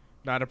 Easy.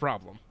 Not a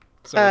problem.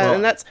 So,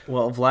 And that's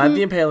Well, Vlad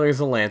the Impaler is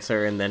a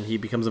lancer, and then he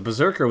becomes a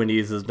berserker when he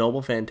uses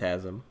Noble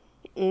Phantasm.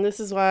 and this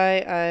is why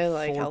I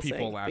like 4 Helsing,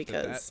 people laughed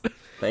because at that.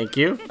 Thank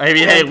you. I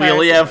mean, hey, we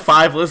only have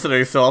 5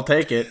 listeners, so I'll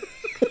take it.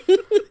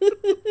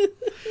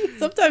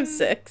 sometimes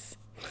 6.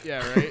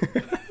 Yeah, right?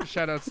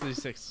 Shout outs to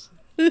these 6.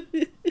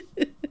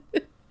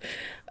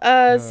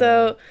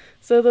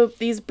 So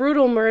these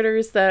brutal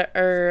murders that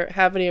are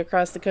happening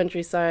across the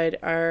countryside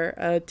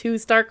are 2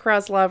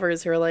 star-crossed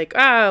lovers who are like,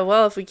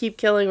 well, if we keep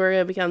killing, we're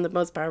gonna become the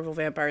most powerful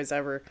vampires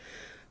ever.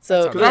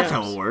 So That's you know,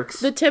 how it works.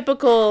 the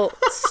typical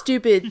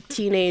stupid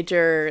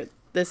teenager.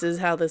 This is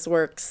how this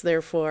works.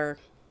 Therefore,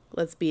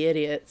 let's be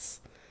idiots.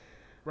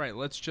 Right,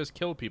 let's just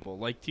kill people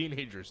like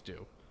teenagers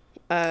do.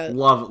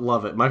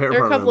 Love it. My favorite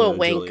They're a part couple of of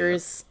the movie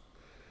is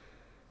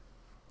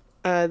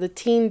Juliet. wankers. The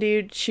teen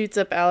dude shoots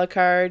up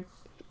Alucard.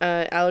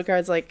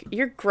 Alucard's like,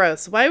 "You're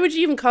gross. Why would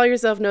you even call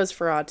yourself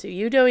Nosferatu?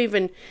 You don't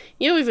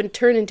even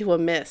turn into a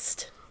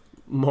mist."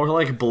 More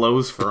like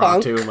blows for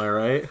Punk. Atu, am I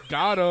right?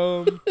 Got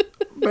him.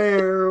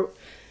 Meow.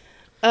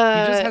 He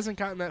just hasn't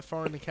gotten that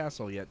far in the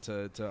castle yet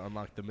to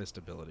unlock the mist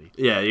ability.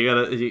 Yeah, you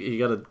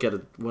gotta get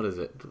a, what is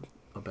it?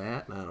 A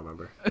bat? I don't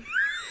remember.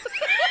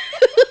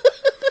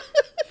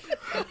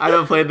 I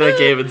haven't played that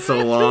game in so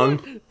long.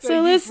 Thank So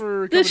you this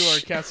for coming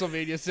this to our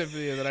Castlevania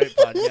Symphony of the Night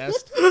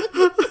podcast.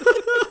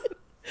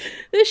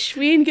 this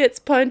Schween gets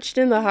punched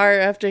in the heart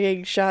after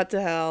getting shot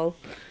to hell,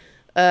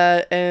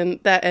 and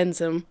that ends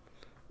him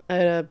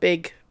at a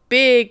big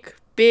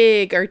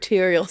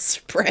arterial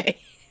spray.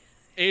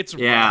 It's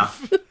Yeah.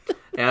 rough.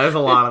 Yeah, there's a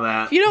lot of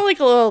that. If you don't like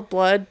a little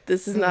blood,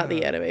 this is not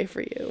the anime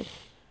for you.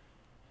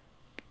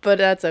 But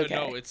that's okay.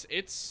 No,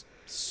 it's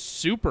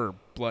super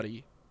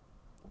bloody.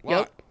 Yep.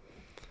 Lot.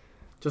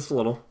 Just a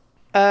little.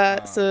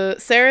 So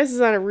Saris is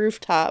on a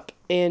rooftop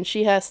and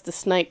she has to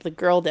snipe the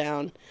girl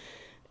down.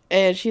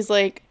 And she's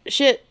like,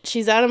 shit,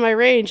 she's out of my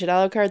range. And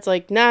Alucard's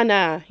like,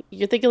 nah,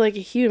 you're thinking like a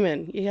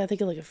human. You gotta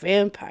think like a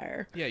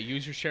vampire. Yeah,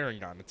 use your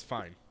Sharingan. It's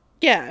fine.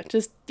 Yeah,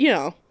 just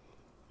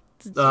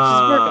just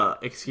work on.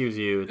 Excuse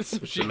you. It's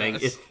That's what she the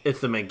does.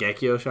 it's the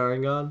Mangekyo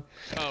Sharingan.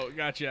 Oh,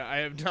 gotcha. I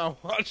have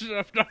not watched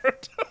enough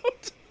Naruto to know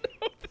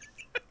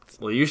that.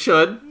 Well, you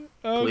should.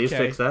 Please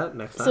Okay. fix that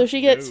next time. So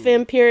she gets No.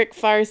 vampiric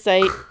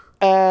farsight,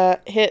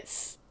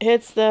 hits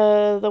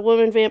the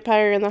woman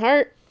vampire in the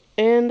heart,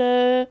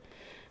 and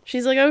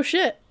she's like, oh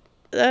shit,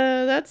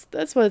 that's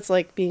what it's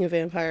like being a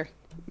vampire.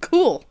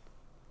 Cool.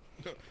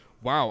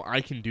 Wow,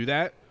 I can do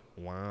that?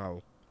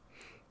 Wow.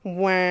 Wow.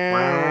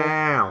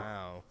 Wow.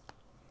 Wow.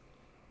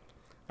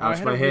 Ouch, I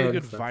had my a really hands.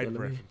 good That's the Vibe enemy.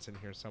 reference in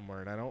here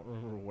somewhere, and I don't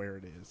remember where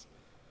it is.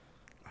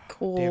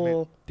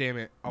 Cool. Damn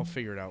it. I'll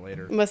figure it out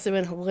later. Must have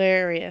been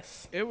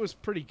hilarious. It was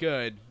pretty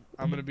good.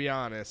 I'm going to be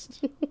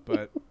honest,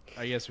 but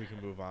I guess we can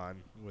move on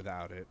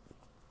without it.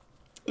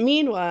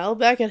 Meanwhile,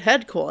 back at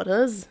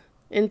headquarters,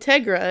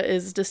 Integra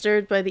is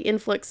disturbed by the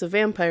influx of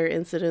vampire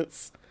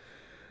incidents.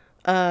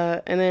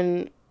 And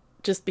then,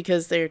 just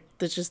because there's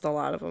just a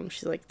lot of them,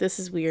 she's like, this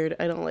is weird,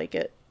 I don't like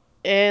it.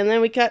 And then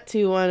we cut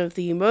to one of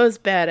the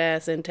most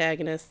badass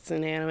antagonists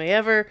in anime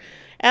ever,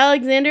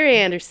 Alexander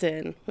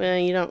Anderson. Well,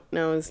 you don't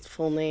know his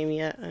full name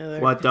yet either.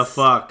 What the Just-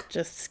 fuck?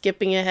 Just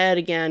skipping ahead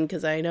again,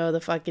 because I know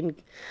the fucking...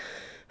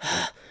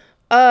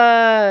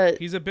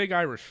 He's a big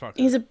Irish fucker.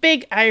 He's a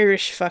big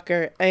Irish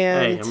fucker,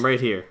 Hey, and... I'm right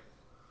here.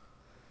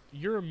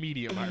 You're a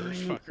medium Irish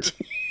fucker.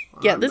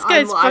 Yeah, this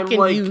guy's I'm fucking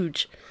like-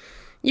 huge.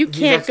 You He's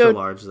can't extra go.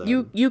 large,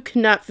 then. You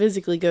cannot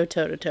physically go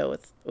toe to toe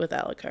with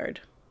Alucard.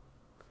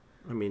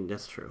 I mean,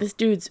 that's true. This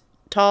dude's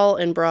tall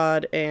and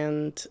broad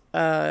and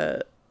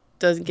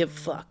doesn't give a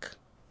fuck.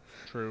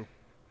 True.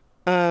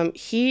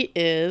 He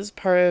is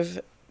part of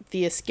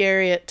the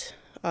Iscariot,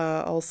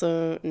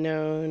 also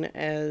known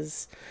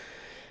as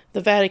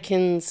the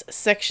Vatican's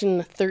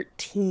Section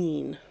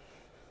 13.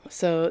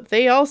 So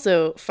they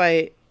also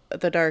fight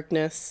the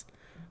darkness.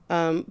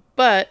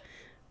 But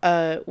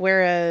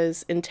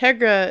whereas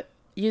Integra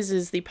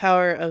uses the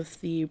power of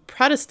the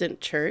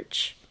Protestant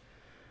church,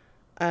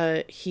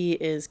 he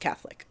is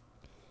Catholic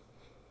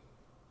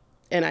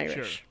and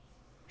Irish.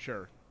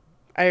 Sure.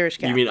 Irish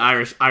Catholic. You mean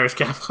Irish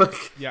Catholic?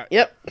 Yeah.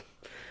 Yep.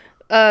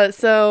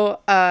 So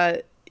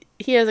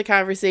he has a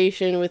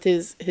conversation with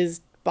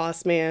his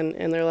boss man,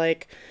 and they're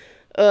like,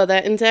 "Oh,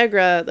 that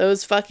Integra,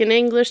 those fucking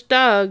English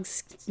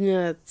dogs,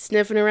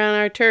 sniffing around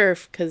our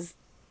turf, because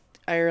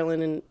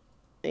Ireland and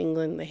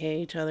England, they hate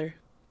each other,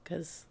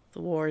 because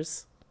the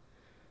wars,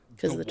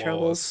 because of the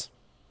troubles."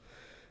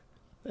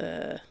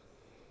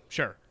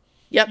 Sure.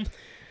 Yep.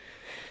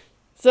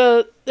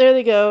 So there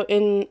they go,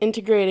 in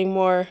integrating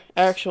more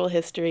actual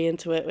history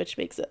into it, which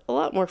makes it a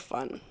lot more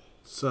fun,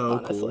 So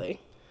honestly.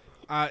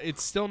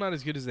 It's still not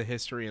as good as the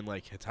history in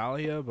like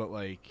Hitalia, but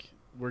like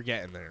we're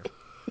getting there.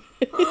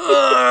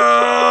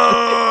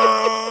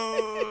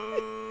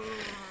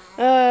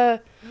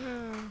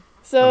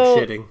 So I'm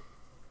shitting.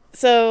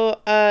 So,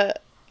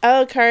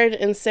 Alucard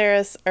and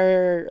Ceres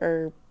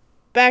are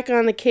back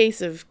on the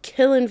case of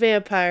killing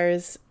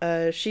vampires.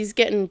 She's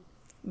getting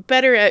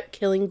better at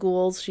killing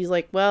ghouls. She's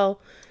like, well,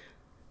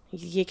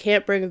 you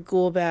can't bring a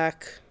ghoul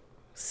back,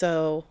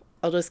 so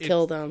I'll just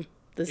kill them.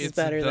 This is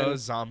better It's the than...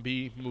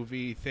 zombie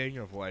movie thing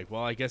of like,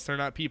 well, I guess they're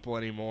not people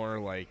anymore.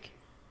 Like,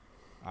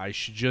 I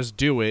should just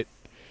do it.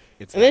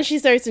 And then she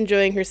starts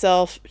enjoying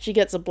herself. She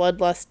gets a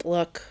bloodlust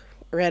look,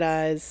 red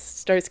eyes,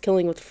 starts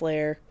killing with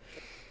flair.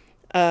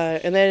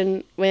 And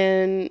then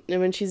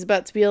when she's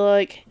about to be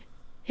like,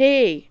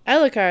 "Hey,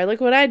 Alucard,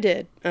 look what I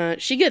did,"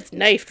 she gets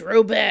knifed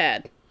real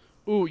bad.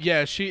 Ooh,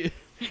 yeah, she.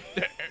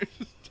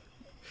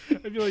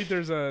 I feel like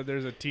there's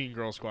a Teen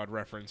Girl Squad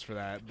reference for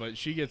that, but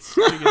she gets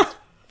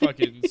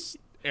fucking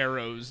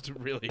arrows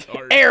really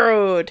hard.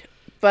 Arrowed,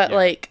 but Yeah.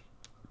 like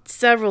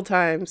several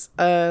times.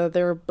 There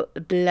were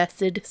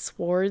blessed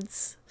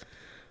swords,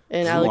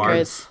 and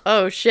Alucard's, Swords.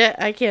 "Oh shit,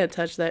 I can't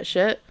touch that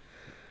shit."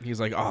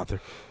 He's like, oh,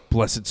 they're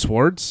blessed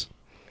swords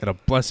and a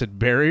blessed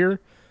barrier.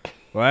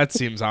 Well, that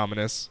seems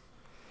ominous.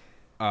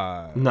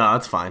 No,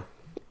 that's fine.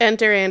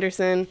 Enter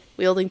Anderson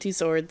wielding two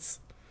swords.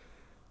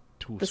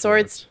 The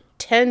swords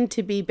tend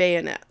to be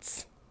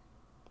bayonets,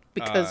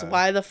 because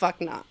why the fuck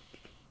not?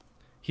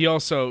 He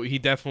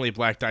definitely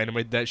Black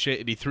Dynamite that shit,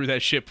 and he threw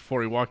that shit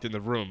before he walked in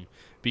the room,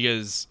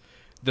 because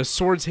the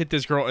swords hit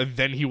this girl, and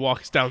then he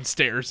walks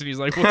downstairs, and he's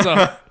like, "What's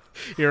up?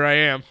 Here I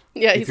am."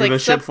 Yeah, He he's threw like, the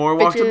shit "Sup, before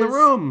he walked in the bitches?"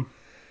 room.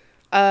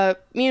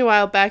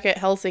 Meanwhile, back at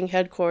Helsing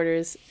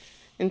headquarters,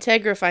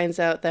 Integra finds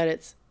out that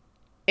it's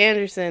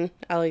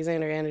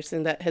Alexander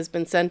Anderson, that has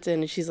been sent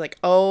in, and she's like,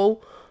 "Oh,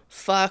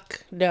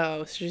 fuck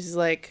no." She's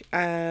like,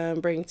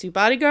 "I'm bringing 2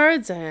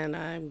 bodyguards, and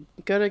I'm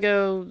gonna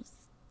go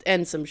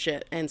end some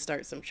shit and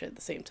start some shit at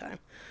the same time."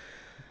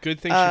 Good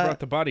thing she brought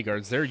the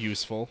bodyguards. They're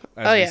useful.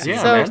 As Oh we yeah. see in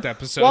Yeah, the So next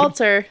episode.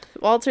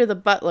 Walter the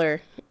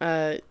butler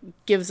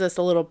gives us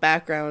a little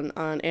background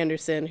on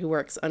Anderson, who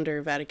works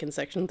under Vatican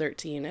Section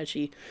 13, as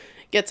she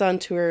gets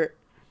onto her,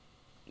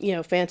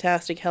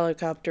 fantastic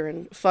helicopter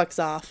and fucks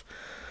off.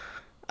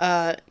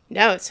 Now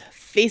it's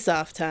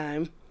face-off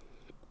time.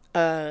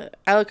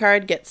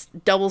 Alucard gets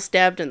double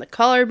stabbed in the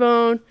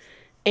collarbone.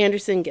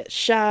 Anderson gets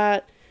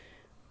shot.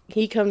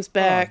 He comes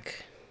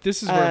back.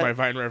 This is where my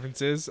Vine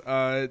reference is.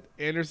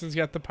 Anderson's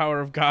got the power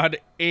of God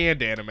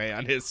and anime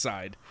on his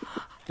side.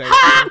 Thank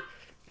you.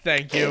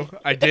 Thank you.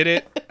 I did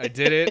it. I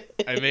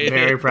made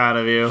Very it. proud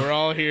of you. We're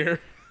all here.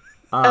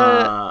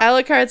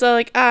 Alucard's all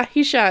like,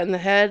 he's shot in the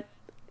head.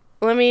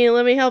 Let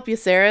me help you,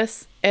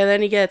 Ceres. And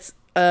then he gets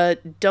a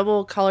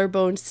double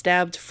collarbone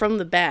stabbed from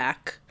the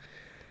back.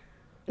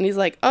 And he's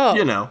like,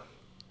 oh.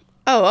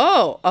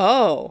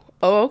 Oh,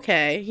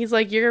 okay. He's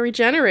like, "You're a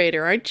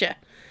regenerator, aren't you?"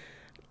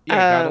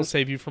 Yeah, God will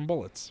save you from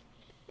bullets.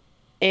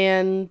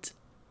 And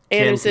Can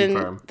Anderson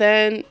confirm.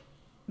 then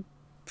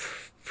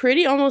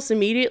pretty almost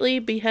immediately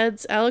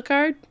beheads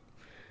Alucard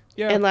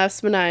Yeah. and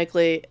laughs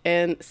maniacally.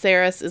 And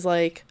Ceres is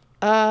like,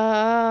 fuck?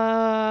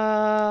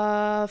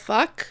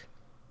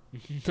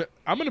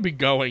 I'm going to be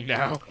going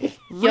now.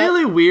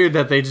 Really weird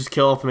that they just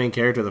kill off the main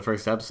character of the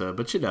first episode,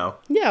 but Yeah,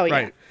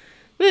 Right.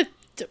 But,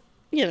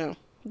 yeah,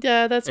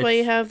 that's why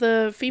you have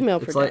the female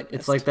protagonist.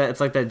 it's like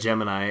that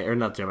Gemini, or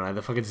not Gemini,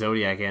 the fucking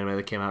Zodiac anime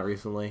that came out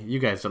recently. You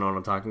guys don't know what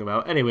I'm talking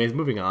about. Anyways,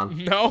 moving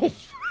on. No.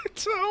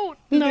 Don't.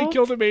 Did No. they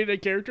kill the main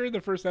character in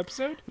the first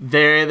episode?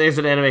 There's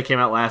an anime that came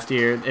out last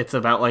year. It's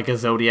about like a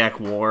Zodiac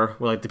war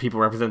where like the people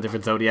represent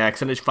different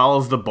Zodiacs, and it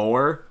follows the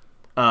boar.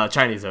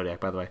 Chinese Zodiac,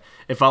 by the way.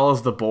 It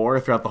follows the boar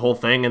throughout the whole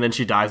thing, and then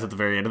she dies at the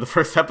very end of the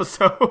first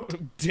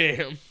episode.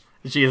 Damn.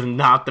 She is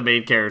not the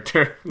main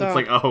character. It's Oh.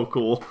 like, oh,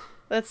 cool.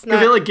 That's Because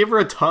they not... like give her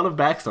a ton of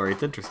backstory.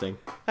 It's interesting.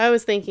 I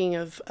was thinking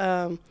of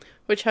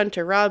Witch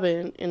Hunter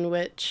Robin, in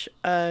which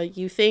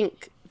you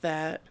think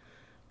that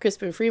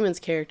Crispin Freeman's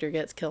character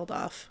gets killed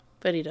off,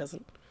 but he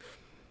doesn't.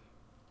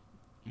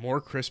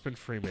 More Crispin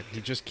Freeman.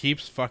 He just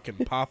keeps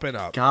fucking popping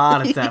up.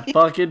 God, it's that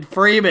fucking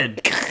Freeman.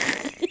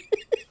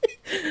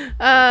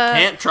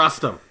 Can't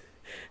trust him.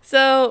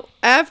 So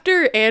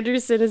after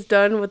Anderson is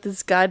done with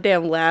this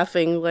goddamn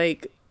laughing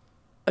like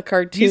a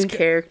cartoon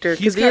character,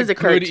 because he is a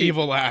cartoon good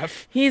evil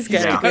laugh. He's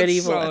got Yeah. a good Got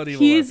evil. solid Laugh. evil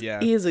He's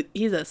laugh, yeah.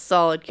 he's a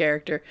solid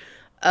character.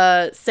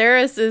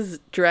 Saris is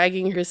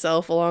dragging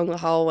herself along the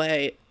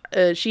hallway.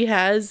 She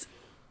has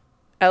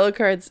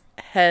Alucard's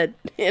head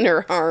in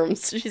her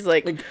arms. She's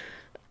like,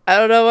 I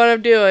don't know what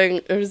I'm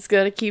doing. I'm just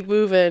gonna keep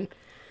moving.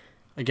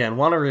 Again,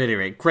 want to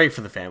reiterate, great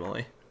for the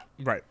family.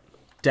 Right.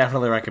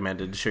 Definitely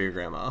recommended to show your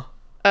grandma.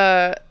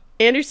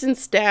 Anderson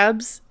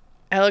stabs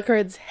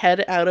Alucard's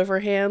head out of her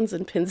hands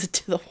and pins it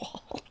to the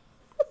wall.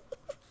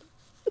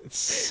 It's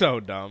so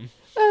dumb.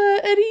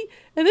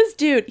 And this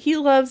dude, he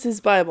loves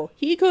his Bible.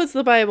 He quotes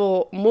the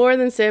Bible more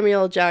than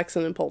Samuel L.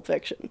 Jackson in Pulp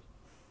Fiction.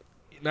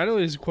 Not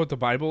only does he quote the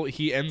Bible,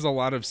 he ends a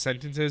lot of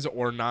sentences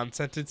or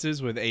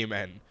non-sentences with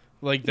amen.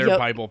 Like they're Yep.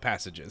 Bible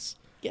passages.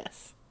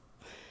 Yes.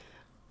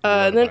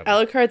 Love And then the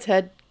Bible. Alucard's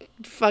head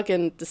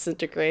fucking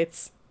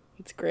disintegrates.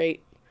 It's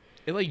great.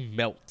 It like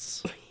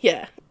melts.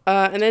 Yeah.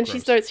 And then she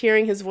Gross. starts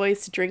hearing his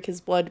voice to drink his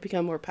blood to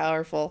become more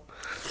powerful.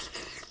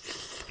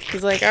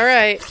 He's like, all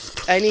right,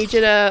 I need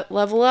you to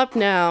level up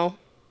now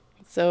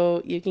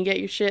so you can get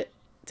your shit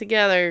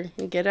together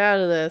and get out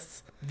of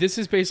this. This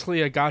is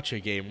basically a gotcha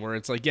game where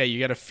it's like, yeah, you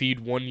got to feed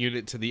one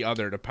unit to the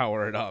other to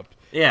power it up.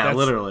 Yeah, That's-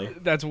 literally.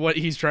 That's what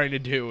he's trying to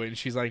do, and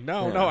she's like,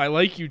 no, Yeah. I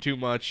like you too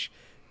much,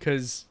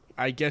 because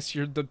I guess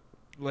you're the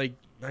like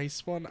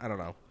nice one. I don't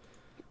know,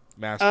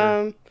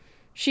 master.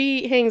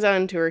 She hangs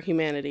on to her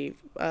humanity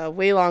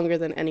way longer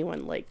than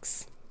anyone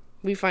likes.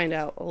 We find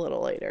out a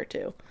little later,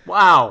 too.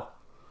 Wow.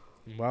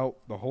 Well,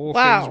 the whole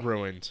Wow. thing's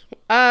ruined.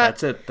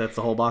 That's it. That's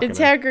the whole Bacchanal.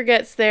 Integra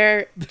gets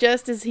there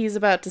just as he's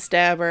about to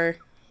stab her.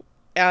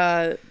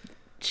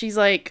 She's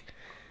like,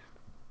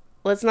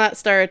 let's not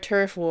start a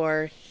turf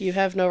war. You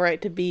have no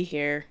right to be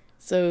here.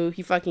 So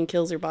he fucking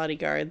kills her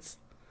bodyguards.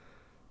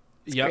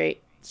 Yep.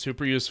 Great.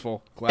 Super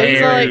useful. Glad He's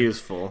Very like-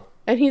 useful.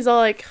 And he's all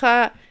like,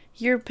 ha,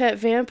 your pet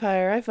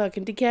vampire. I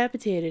fucking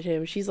decapitated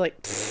him. She's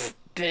like, "Pfft,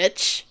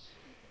 bitch.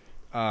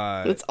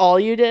 That's all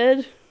you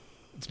did?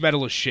 it's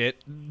metal as shit.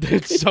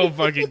 It's so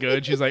fucking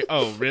good. She's like,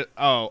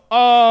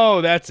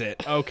 oh, that's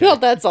it. Okay. Well,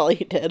 that's all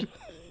you did.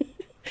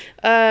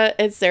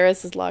 And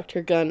Saris has locked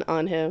her gun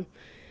on him.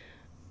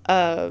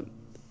 The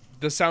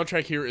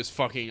soundtrack here is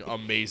fucking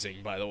amazing,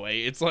 by the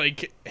way. It's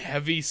like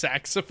heavy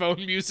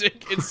saxophone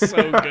music. It's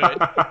so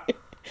good.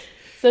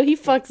 So he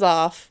fucks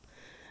off.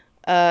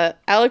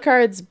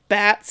 Alucard's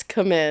bats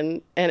come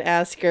in and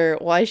ask her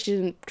why she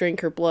didn't drink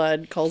her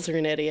blood, calls her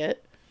an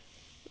idiot.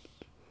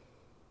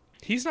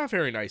 He's not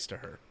very nice to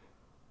her.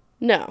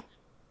 No.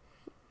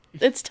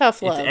 It's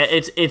tough love.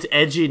 It's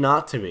edgy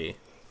not to be.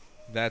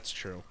 That's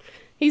true.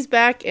 He's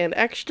back and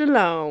extra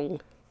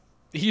long.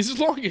 He's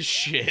long as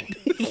shit.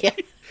 Yeah.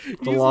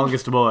 The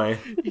longest boy.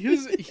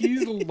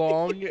 he's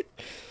long.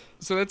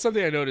 So that's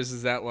something I noticed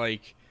is that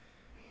like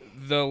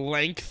the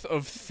length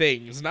of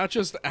things, not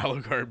just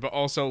Alucard, but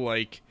also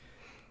like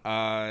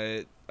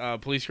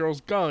Police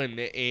Girl's gun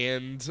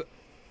and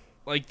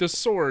like the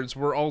swords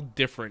were all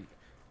different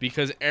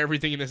because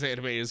everything in this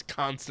anime is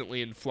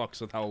constantly in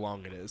flux with how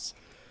long it is.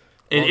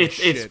 Long as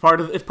It's shit. part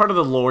of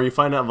the lore. You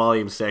find out in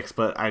Volume 6,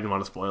 but I didn't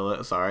want to spoil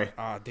it. Sorry.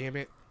 Ah, damn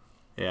it.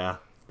 Yeah,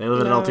 they live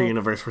in an No. alternate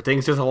universe where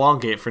things just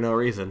elongate for no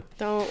reason.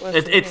 Don't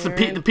listen It's to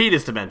the Aaron.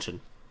 Petus dimension.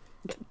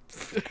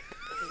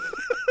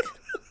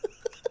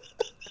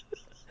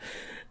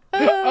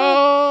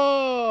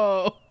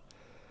 Oh,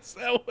 is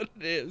that what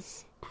it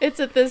is? It's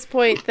at this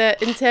point that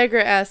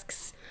Integra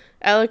asks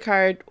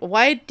Alucard,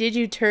 why did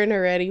you turn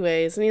her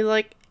anyways? And he's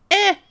like,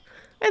 I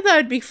thought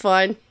it'd be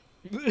fun.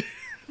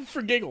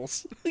 For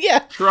giggles,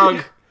 Yeah.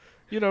 Shrug.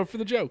 you know, for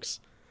the jokes.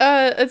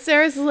 And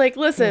Saris is like,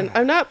 listen,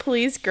 I'm not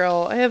police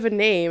girl. I have a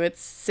name.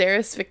 It's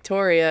Saris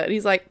Victoria. And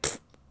he's like, "Pfft,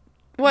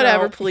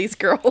 whatever, No. police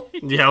girl.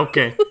 Yeah,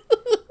 okay.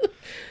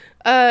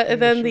 And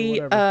then sure, the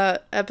whatever.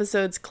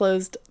 episode's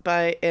closed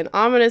by an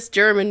ominous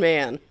German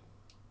man.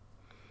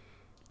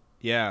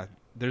 Yeah,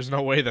 there's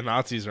no way the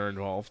Nazis are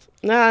involved.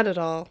 Not at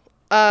all.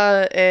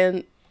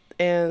 And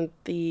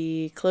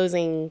the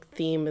closing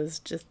theme is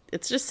just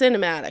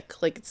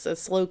cinematic. Like it's a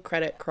slow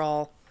credit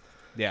crawl.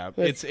 Yeah,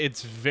 With-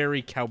 it's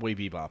very Cowboy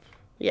Bebop.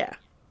 Yeah.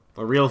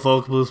 A real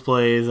folk blues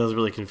plays. I was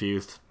really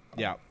confused.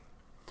 Yeah.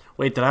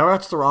 Wait, did I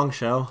watch the wrong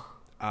show?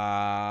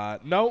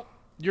 No,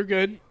 you're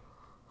good.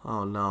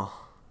 Oh no.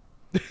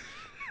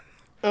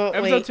 Oh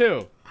Episode wait,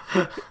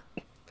 2.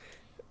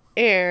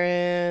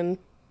 Aaron.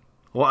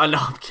 Well, no,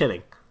 I'm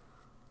kidding.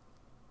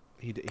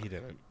 He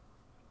didn't.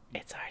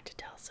 It's hard to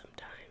tell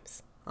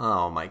sometimes.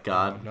 Oh my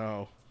god.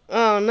 No.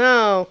 Oh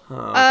no.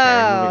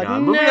 Okay, moving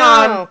on. Moving no.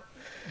 on.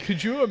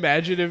 Could you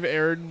imagine if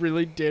Aaron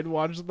really did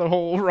watch the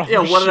whole wrong Yeah,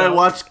 what did I show?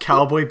 watch?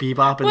 Cowboy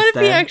Bebop What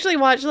instead. if he actually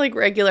watched like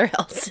regular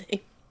Helsing?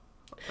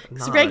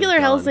 Because Not regular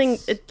done. Helsing,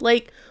 it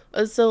like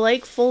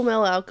like Full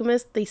Metal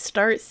Alchemist, they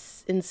start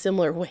in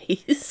similar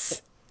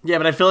ways. Yeah,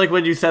 but I feel like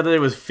when you said that it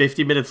was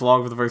 50 minutes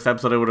long for the first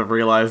episode, I would have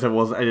realized I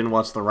didn't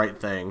watch the right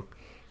thing.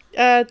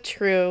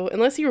 True.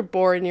 Unless you were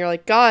bored and you're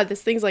like, God,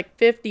 this thing's like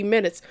 50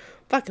 minutes.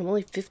 Fuck, I'm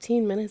only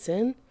 15 minutes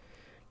in.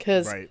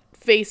 Because Right.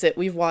 face it,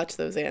 we've watched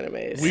those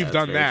animes. We've That's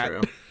done very that.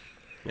 true.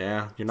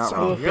 Yeah, you're not Son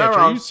wrong. of a You're not bitch, are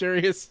wrong. you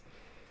serious?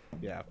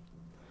 Yeah.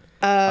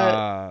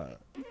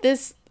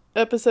 This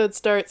episode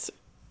starts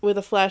with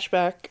a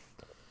flashback.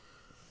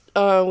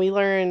 We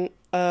learn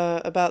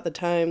about the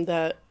time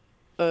that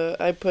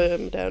I put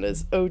him down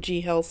as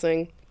OG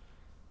Helsing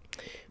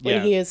when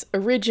Yeah. he is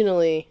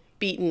originally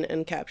beaten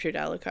and captured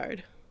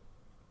Alucard.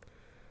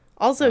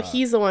 Also,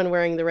 he's the one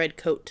wearing the red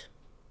coat.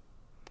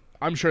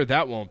 I'm sure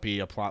that won't be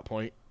a plot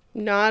point.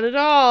 Not at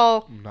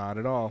all. Not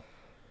at all.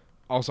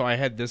 Also, I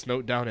had this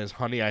note down as,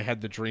 honey, I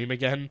had the dream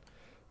again.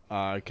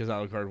 Because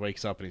Alucard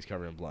wakes up and he's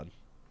covered in blood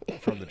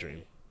from the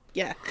dream.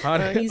 Yeah.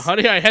 Honey, He's,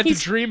 honey, I had the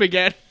he's- dream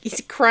again. he's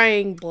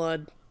crying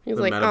blood. He's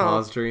The like,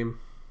 menopause oh. dream.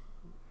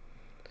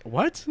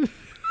 What?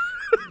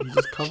 He's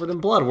just covered in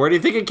blood. Where do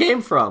you think it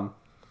came from?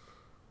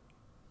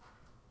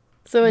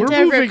 So We're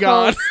Integra moving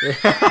on. calls,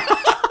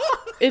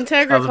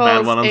 Integra That was a bad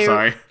calls one, I'm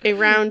sorry. a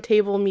round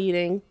table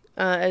meeting,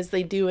 as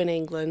they do in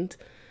England.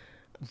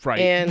 Right.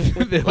 And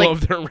they like,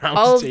 love their round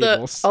all of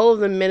tables. all of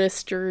the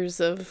ministers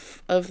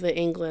of the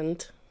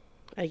England,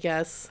 I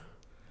guess.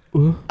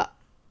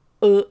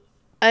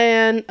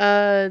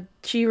 And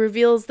she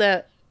reveals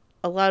that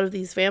a lot of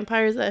these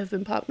vampires that have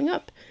been popping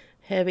up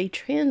have a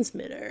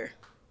transmitter.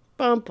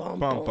 Bum bum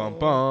Bum, bum. bum,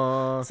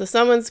 bum. So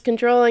someone's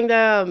controlling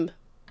them.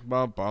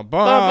 Bum, bum,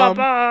 Bum, bum.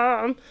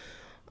 bum,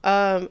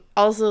 bum.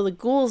 Also, the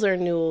ghouls are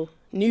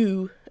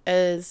new,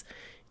 as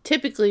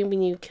typically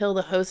when you kill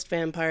the host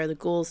vampire, the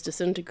ghouls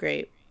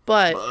disintegrate.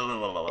 But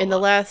in the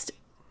last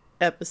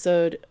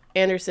episode,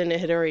 Anderson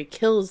had already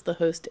kills the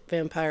host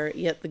vampire,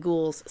 yet the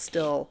ghouls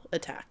still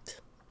attacked.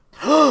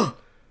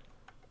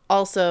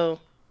 Also,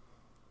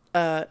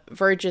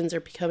 virgins are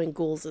becoming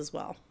ghouls as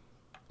well.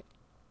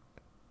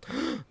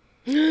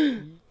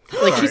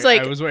 Like she's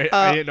like, I was waiting.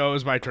 I didn't know it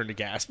was my turn to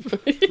gasp.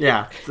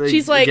 Yeah. so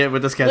she's you like, get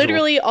with the schedule.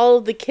 literally all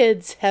of the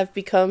kids have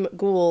become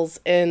ghouls,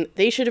 and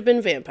they should have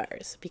been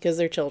vampires because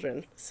they're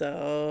children.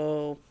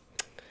 So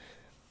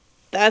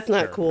that's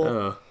not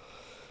cool.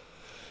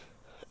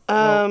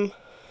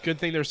 Good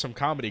thing there's some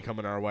comedy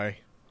coming our way.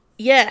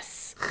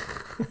 Yes.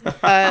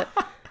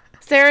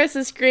 Saris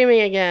is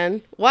screaming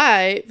again.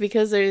 Why?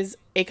 Because there's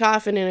a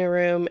coffin in her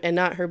room and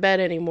not her bed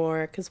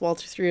anymore because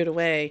Walter threw it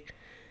away.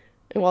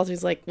 And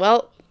Walter's like,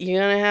 well, you're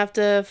going to have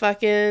to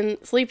fucking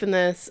sleep in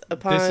this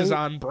upon This is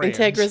on brand.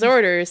 Integra's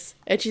orders.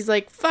 And she's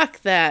like, fuck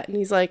that. And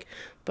he's like,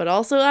 but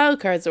also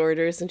Alucard's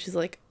orders. And she's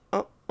like,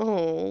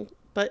 oh,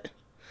 but...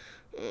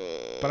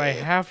 But I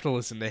have to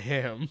listen to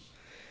him.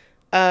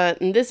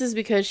 And this is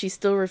because she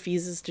still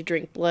refuses to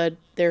drink blood,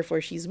 therefore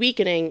she's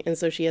weakening, and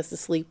so she has to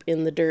sleep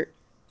in the dirt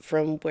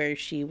from where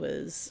she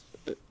was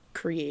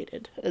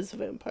created as a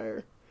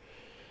vampire.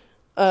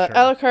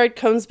 Alucard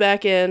comes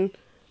back in,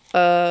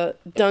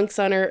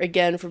 dunks on her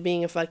again for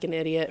being a fucking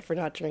idiot for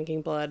not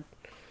drinking blood.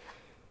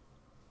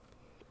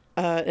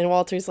 And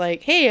Walter's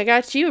like, hey, I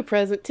got you a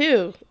present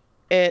too.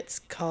 It's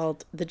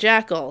called the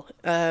Jackal,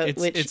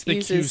 which It's the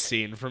Q uses...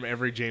 scene from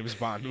every James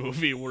Bond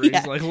movie where Yeah.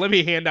 he's like, let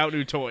me hand out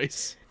new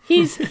toys.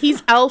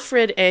 He's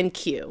Alfred and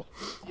Q.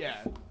 Yeah.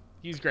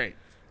 He's great.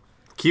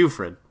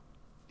 Qfred.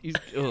 He's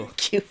ugh.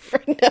 Q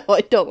for no,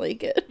 I don't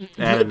like it.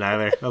 Neither.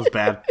 That was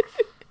bad.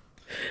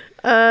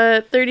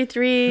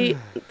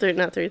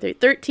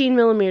 13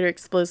 millimeter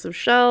explosive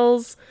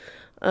shells,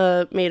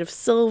 made of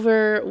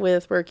silver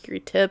with mercury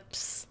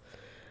tips.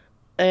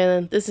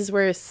 And this is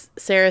where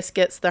Saris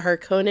gets the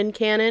Harkonnen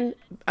cannon,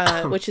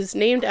 which is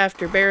named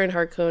after Baron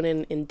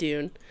Harkonnen in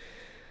Dune.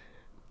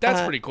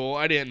 That's pretty cool.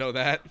 I didn't know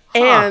that.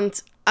 And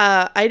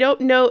I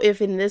don't know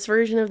if in this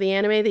version of the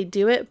anime they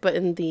do it, but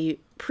in the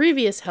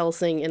previous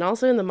Hellsing and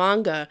also in the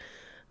manga,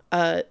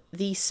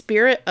 the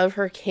spirit of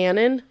her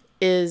cannon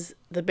is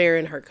the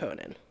Baron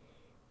Harkonnen.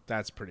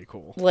 That's pretty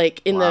cool.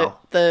 Like in Wow.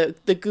 the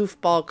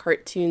goofball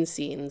cartoon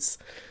scenes,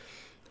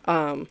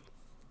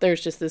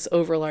 there's just this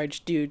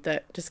overlarge dude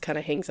that just kind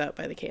of hangs out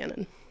by the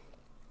cannon.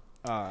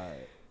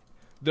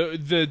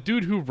 The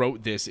dude who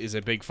wrote this is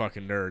a big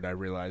fucking nerd, I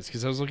realized,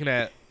 because I was looking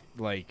at,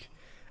 like,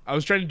 I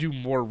was trying to do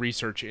more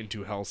research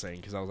into Hellsing,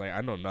 because I was like,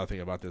 I know nothing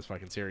about this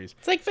fucking series.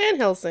 It's like Van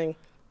Helsing.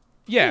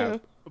 Yeah,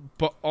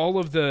 but all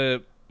of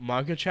the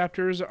manga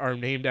chapters are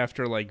named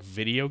after, like,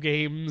 video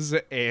games,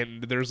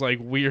 and there's, like,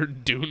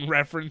 weird Dune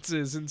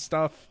references and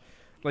stuff.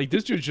 Like,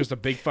 this dude's just a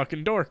big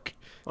fucking dork.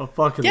 A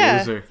fucking Yeah.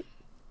 loser.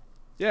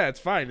 Yeah, it's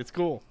fine. It's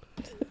cool.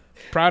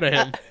 Proud of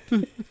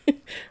him.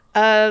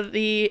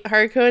 The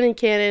Harkonnen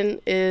cannon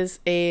is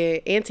a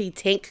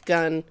anti-tank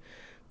gun,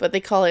 but they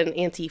call it an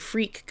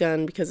anti-freak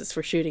gun because it's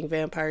for shooting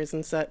vampires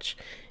and such.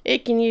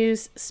 It can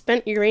use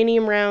spent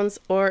uranium rounds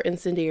or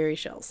incendiary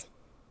shells.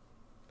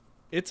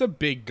 It's a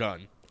big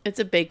gun. It's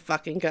a big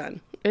fucking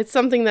gun. It's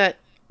something that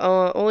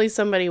only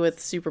somebody with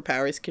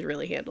superpowers could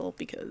really handle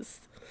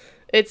because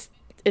it's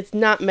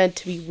not meant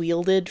to be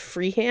wielded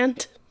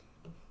freehand.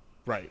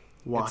 Right.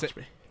 Watch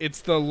me. It's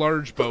the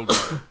large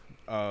bowgun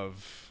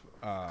of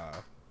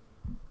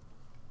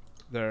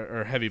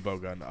or heavy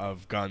bowgun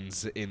of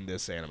guns in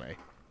this anime.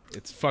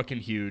 It's fucking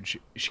huge.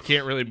 She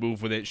can't really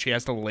move with it. She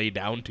has to lay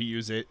down to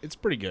use it. It's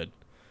pretty good.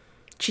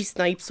 she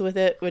snipes with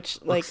it,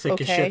 which like Looks sick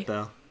okay. as shit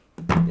though.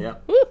 Yeah.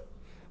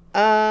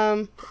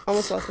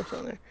 Almost lost my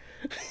phone there.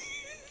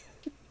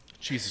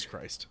 Jesus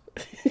Christ.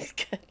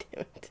 God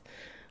damn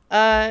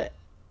it.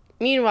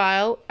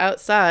 Meanwhile,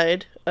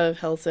 outside of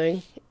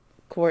Helsing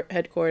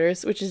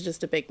headquarters, which is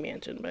just a big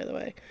mansion, by the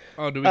way.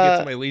 Oh, do we get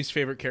to my least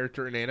favorite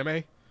character in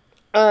anime?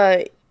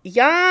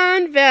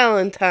 Jan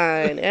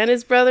Valentine and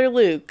his brother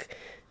Luke.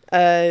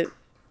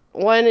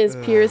 One is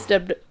pierced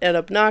and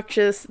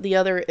obnoxious. The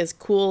other is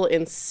cool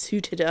and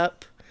suited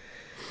up.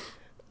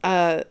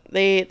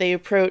 They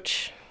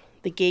approach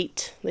the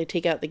gate. They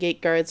take out the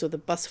gate guards with a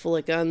bus full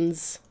of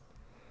guns.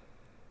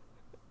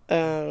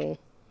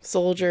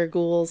 Soldier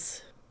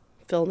ghouls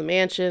fill the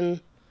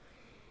mansion.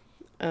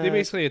 They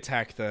basically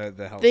attack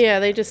the house.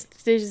 They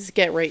just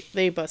get right.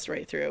 They bust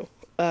right through.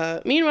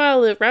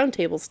 Meanwhile, the round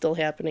table's still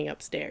happening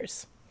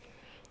upstairs.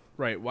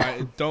 Right.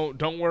 Why?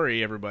 Don't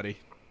worry, everybody.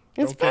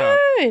 It's Don't get up.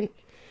 fine.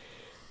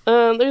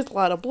 There's a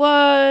lot of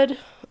blood.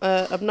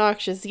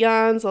 Obnoxious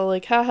Jan's all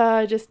like, haha,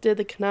 I just did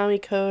the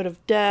Konami code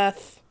of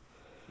death.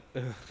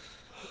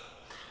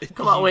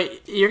 Come on,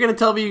 wait. You're gonna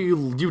tell me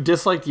you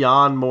disliked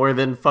Jan more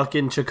than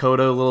fucking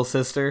Chakotay, little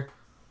sister?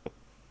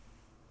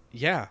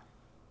 Yeah.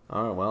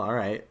 Oh well, all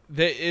right.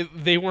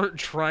 They weren't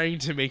trying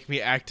to make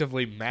me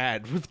actively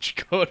mad with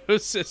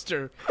Chakotay's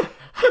sister.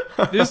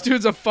 This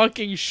dude's a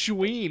fucking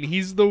schween.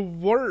 He's the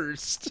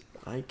worst.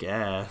 I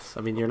guess.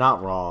 I mean, you're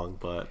not wrong,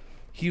 but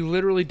He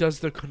literally does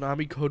the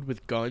Konami code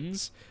with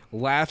guns,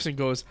 laughs and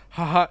goes,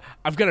 haha,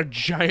 I've got a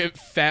giant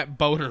fat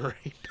boner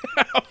right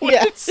now.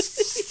 Yeah.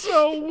 It's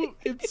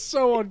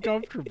so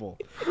uncomfortable.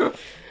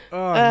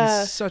 Oh,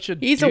 he's such a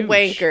He's a douche.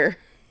 wanker.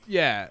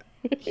 Yeah.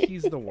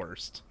 He's the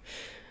worst.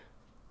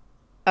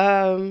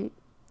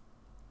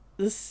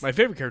 This My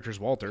favorite character is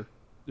Walter,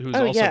 who's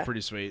Oh, also yeah.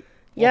 pretty sweet.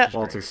 yeah,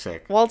 Walter's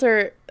sick.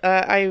 Walter.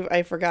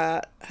 I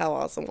forgot how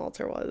awesome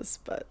Walter was,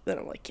 but then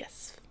I'm like,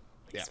 yes,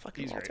 he's Yeah,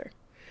 fucking he's Walter.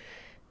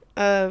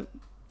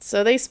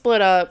 So they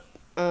split up.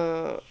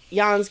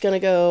 Jan's gonna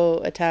go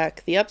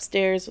attack the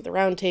upstairs with the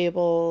round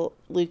table.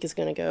 Luke is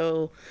gonna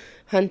go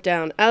hunt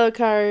down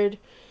Alucard.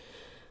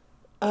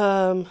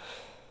 Why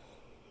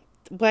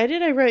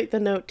did I write the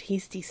note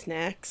tasty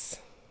snacks?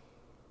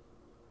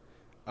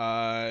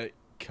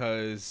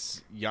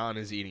 Because Jan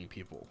is eating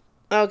people.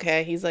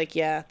 Okay, he's like,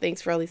 yeah,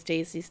 thanks for all these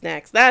tasty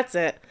snacks. That's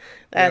it.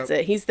 That's Yep.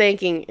 it. He's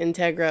thanking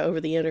Integra over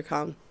the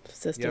intercom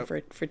system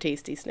Yep. for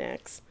tasty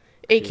snacks.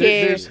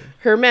 AKA There's-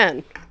 her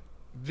men.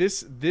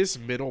 This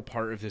middle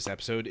part of this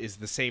episode is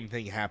the same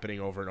thing happening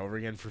over and over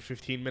again for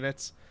 15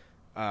 minutes.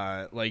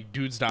 Like,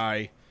 dudes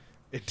die,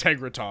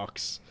 Integra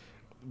talks,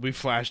 we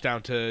flash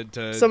down to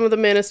Some of the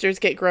ministers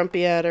get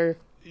grumpy at her.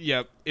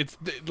 Yep, it's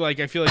like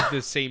I feel like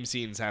the same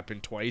scenes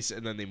happen twice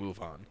and then they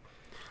move on.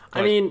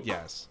 I mean,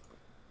 yes,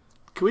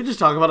 can we just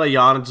talk about how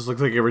Jan just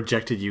looks like a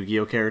rejected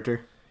Yu-Gi-Oh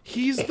character?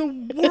 he's the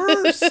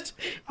worst.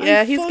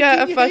 Yeah, he's got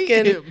a hate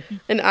fucking him.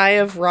 an eye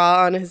of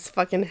Ra on his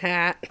fucking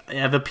hat.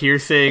 Yeah, the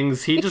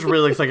piercings. He just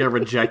really looks like a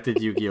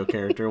rejected Yu-Gi-Oh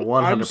character.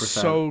 100%. I'm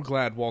so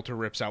glad Walter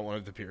rips out one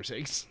of the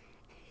piercings.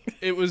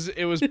 It was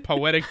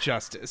poetic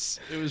justice.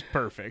 It was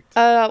perfect.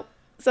 So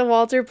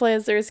Walter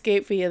plans their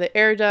escape via the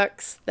air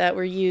ducts that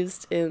were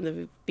used in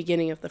the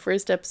beginning of the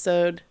first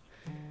episode.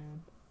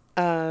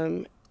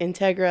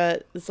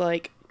 Integra is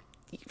like,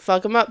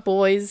 fuck them up,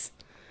 boys.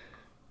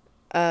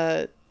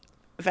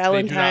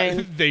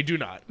 Valentine. They do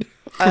not.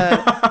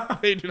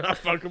 They do not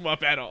fuck him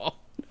up at all.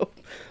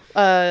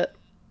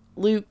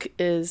 Luke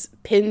is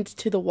pinned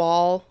to the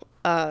wall.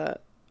 I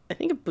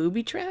think a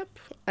booby trap.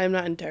 I'm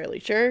not entirely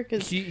sure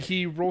because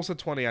He rolls a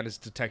 20 on his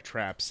detect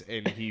traps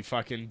and he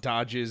fucking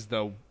dodges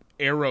the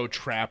arrow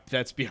trap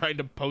that's behind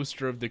a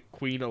poster of the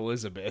Queen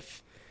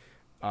Elizabeth.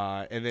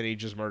 And then he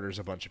just murders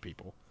a bunch of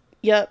people.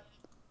 Yep.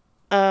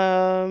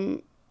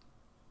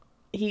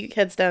 He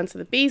heads down to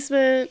the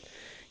basement.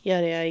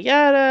 Yada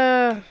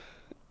yada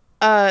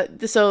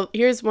yada. So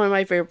here's one of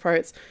my favorite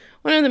parts.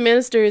 One of the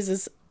ministers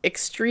is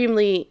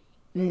extremely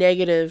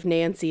negative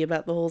Nancy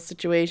about the whole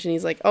situation.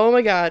 He's like, "Oh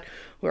my god,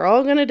 we're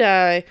all gonna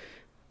die.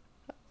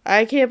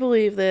 I can't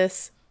believe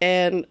this."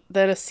 And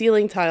then a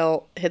ceiling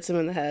tile hits him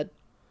in the head.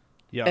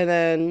 Yeah. And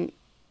then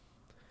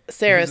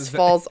Saris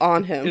falls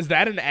on him. Is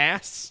that an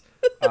ass?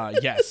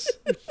 Yes.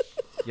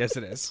 Yes,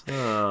 it is.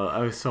 I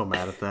was so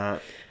mad at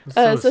that.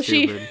 So So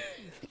stupid.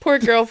 poor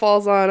girl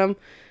falls on him,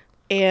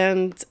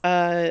 and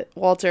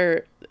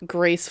Walter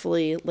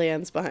gracefully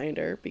lands behind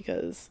her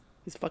because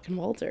he's fucking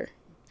Walter.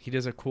 He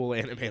does a cool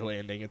anime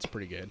landing. It's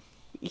pretty good.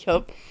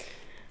 Yup.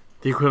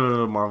 The equivalent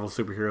of Marvel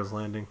superheroes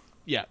landing.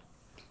 Yeah.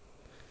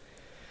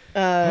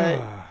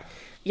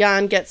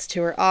 Jan gets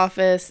to her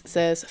office,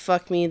 says,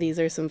 "Fuck me, these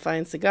are some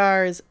fine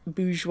cigars,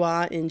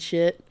 bourgeois and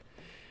shit."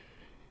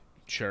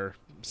 Sure.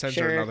 Sends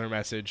Sure. her another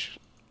message.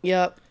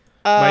 Yep.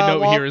 My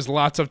note here is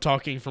lots of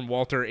talking from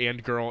Walter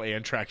and girl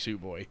and tracksuit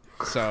boy.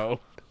 So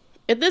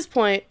At this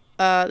point,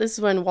 this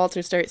is when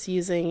Walter starts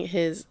using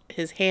his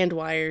hand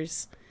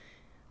wires,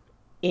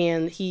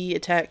 and he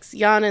attacks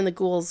Jan and the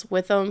ghouls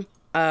with him.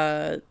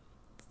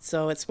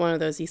 So it's one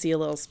of those you see a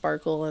little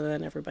sparkle and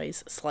then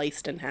everybody's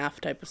sliced in half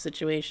type of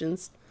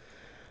situations.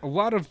 A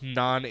lot of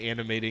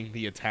non-animating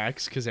the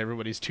attacks because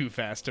everybody's too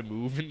fast to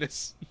move in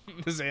this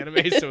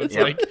anime. So it's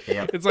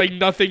it's like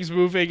nothing's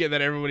moving and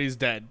then everybody's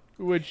dead.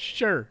 Which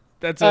sure,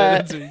 that's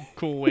a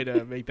cool way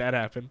to make that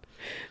happen.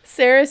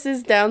 Saris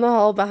is down the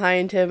hall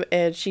behind him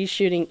and she's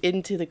shooting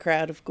into the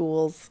crowd of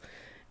ghouls.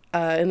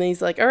 And then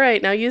he's like, "All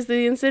right, now use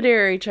the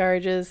incendiary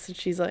charges." And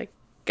she's like,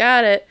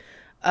 "Got it."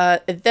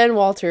 And then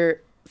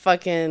Walter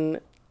fucking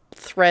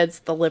threads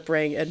the lip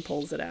ring and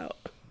pulls it out.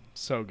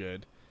 So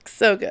good.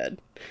 So good.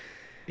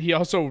 He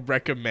also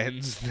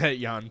recommends that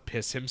Jan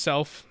piss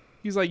himself.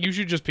 He's like, you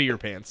should just pee your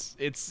pants.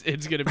 It's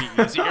gonna be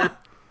easier.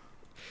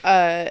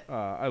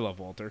 I love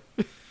Walter.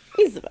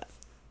 He's the best.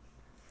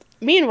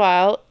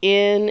 Meanwhile,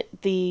 in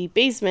the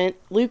basement,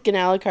 Luke and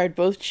Alucard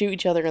both shoot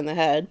each other in the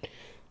head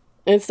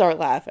and start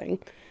laughing.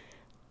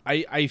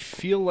 I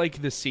feel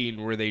like the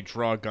scene where they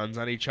draw guns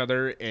on each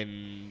other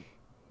and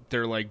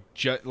they're like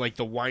like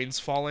the wine's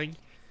falling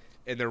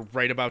and they're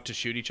right about to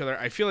shoot each other.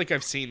 I feel like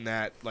I've seen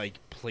that like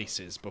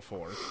places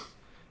before.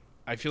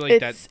 I feel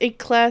like it's a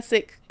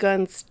classic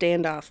gun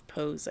standoff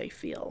pose, I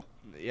feel.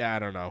 Yeah, I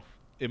don't know.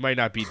 It might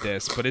not be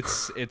this, but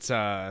it's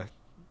I've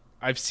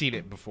seen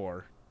it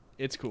before.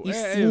 It's cool. You've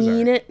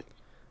seen it?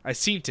 I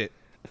seen it.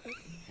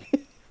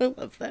 I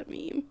love that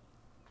meme.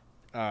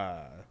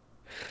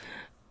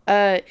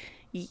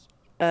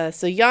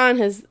 So Jan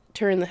has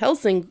turned the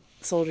Helsing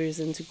soldiers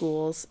into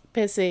ghouls,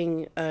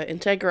 pissing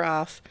Integra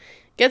off,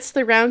 gets to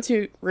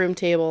the room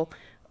table,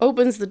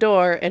 opens the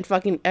door, and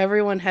fucking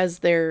everyone has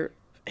their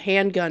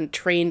handgun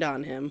trained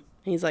on him.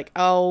 And he's like,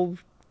 "Oh,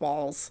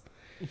 balls."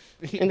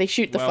 And they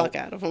shoot the fuck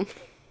out of him.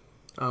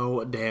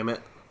 Oh, damn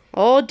it.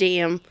 Oh,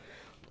 damn.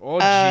 Oh,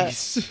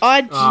 jeez. Oh,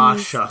 jeez. Aw,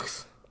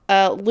 shucks.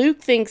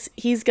 Luke thinks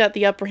he's got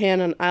the upper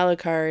hand on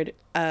Alucard.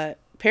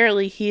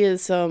 Apparently, he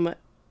is some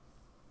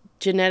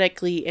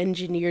genetically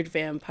engineered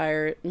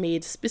vampire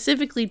made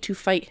specifically to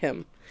fight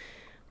him.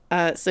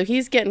 So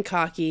he's getting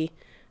cocky.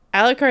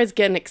 Alucard's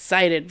getting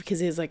excited because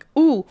he's like,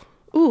 ooh,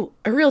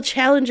 a real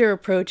challenger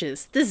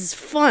approaches. This is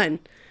fun.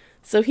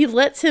 So he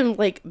lets him,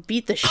 like,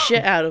 beat the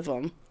shit out of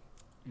him.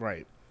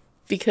 Right.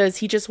 Because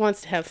he just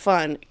wants to have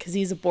fun because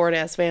he's a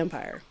bored-ass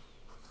vampire.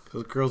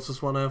 Because girls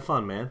just want to have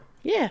fun, man.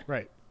 Yeah.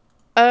 Right.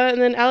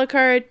 And then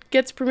Alucard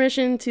gets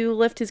permission to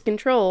lift his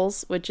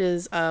controls, which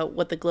is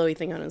what the glowy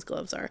thing on his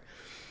gloves are.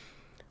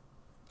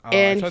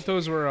 I thought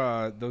those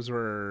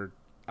were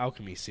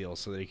alchemy seals,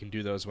 so that he can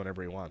do those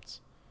whenever he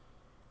wants.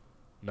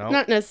 No,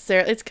 not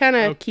necessarily. It's kind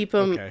of keep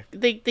him. Okay.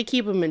 They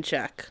keep him in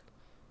check.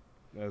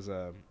 As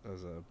a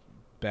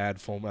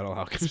bad Full Metal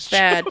Alchemist.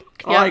 Bad.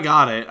 Joke. Oh, I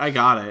got it.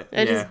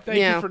 Yeah. Thank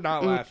you for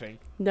not laughing.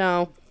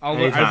 No.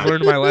 I've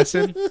learned my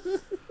lesson.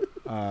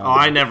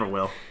 I never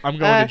will. I'm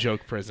going to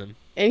joke prison.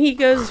 And he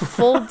goes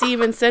full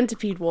demon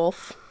centipede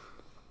wolf.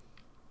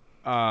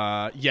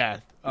 Yeah.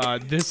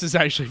 This is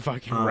actually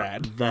fucking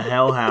rad. The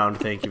Hellhound,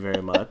 thank you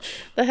very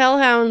much. The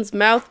Hellhound's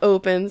mouth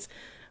opens.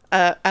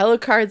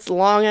 Alucard's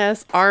long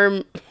ass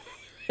arm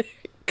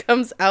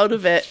comes out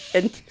of it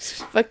and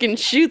fucking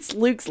shoots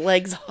Luke's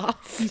legs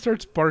off. He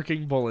starts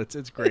barking bullets.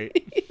 It's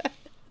great.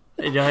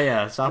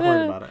 Yeah. Stop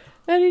worrying about it.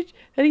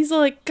 And he's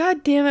like,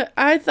 "God damn it!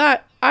 I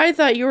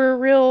thought you were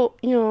real.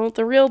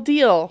 The real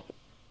deal.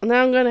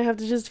 Now I'm gonna have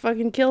to just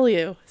fucking kill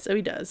you." So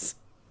he does.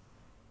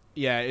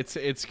 Yeah, it's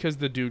because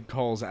the dude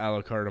calls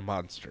Alucard a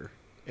monster,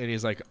 and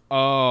he's like,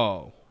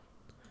 "Oh,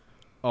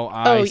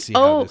 I see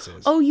how this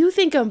is." Oh, you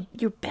think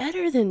you're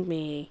better than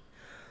me?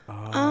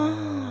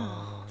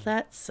 Oh,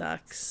 that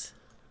sucks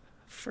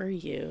for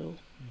you.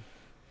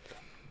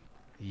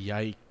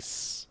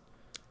 Yikes.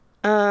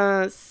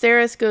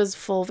 Saris goes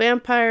full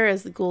vampire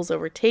as the ghouls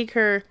overtake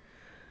her.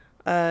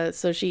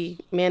 So she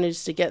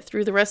managed to get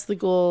through the rest of the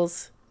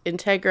ghouls.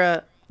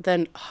 Integra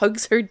then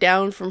hugs her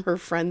down from her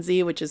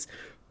frenzy, which is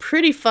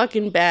pretty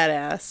fucking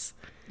badass.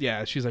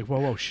 Yeah, she's like,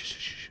 whoa,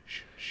 shh.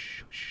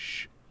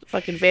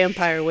 Fucking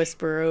vampire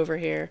whisperer over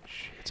here.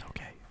 It's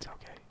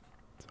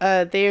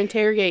okay. They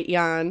interrogate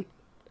Jan,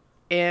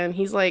 and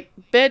he's like,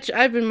 "Bitch,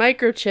 I've been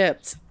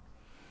microchipped."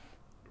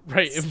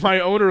 Right, if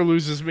my owner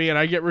loses me and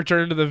I get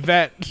returned to the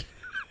vet,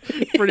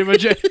 pretty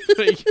much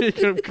anybody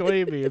can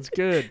claim me. It's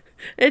good.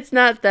 It's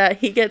not that.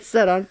 He gets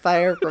set on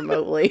fire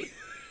remotely.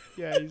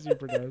 Yeah, he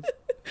super does.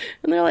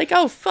 And they're like,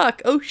 "Oh,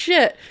 fuck. Oh,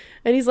 shit."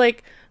 And he's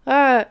like,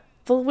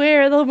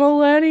 beware the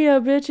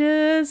millennia,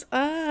 bitches.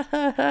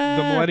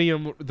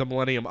 The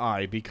Millennium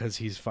Eye, because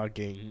he's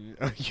fucking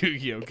a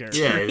Yu-Gi-Oh character.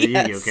 Yeah, he's a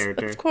Yu-Gi-Oh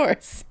character. Of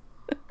course.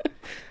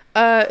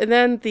 And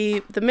then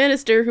the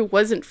minister, who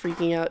wasn't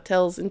freaking out,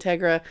 tells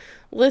Integra,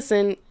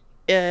 "Listen,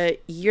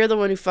 you're the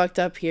one who fucked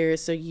up here,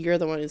 so you're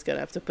the one who's going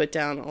to have to put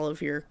down all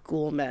of your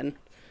ghoul men."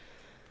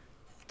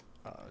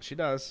 She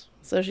does.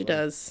 So she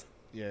does.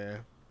 Yeah.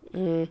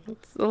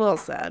 It's a little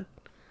sad.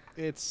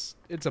 It's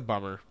a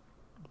bummer.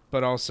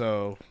 But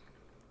also,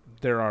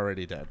 they're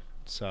already dead,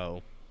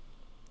 so...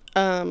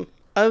 Of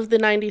the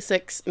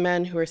 96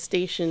 men who are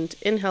stationed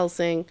in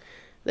Helsing,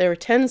 there were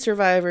 10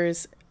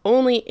 survivors.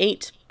 Only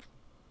 8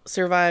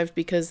 survived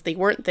because they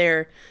weren't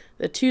there.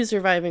 The two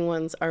surviving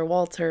ones are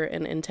Walter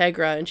and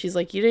Integra. And she's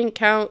like, you didn't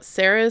count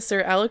Saris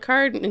or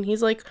Alucard? And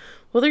he's like,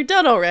 well, they're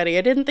dead already.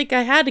 I didn't think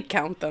I had to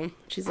count them.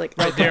 She's like,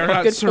 okay, They're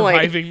not good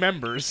surviving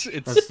members.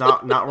 It's That's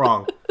not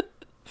wrong.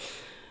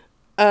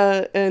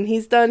 And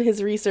he's done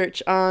his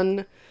research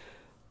on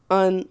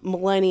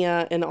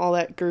Millennia and all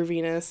that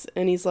grooviness.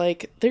 And he's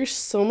like, there's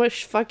so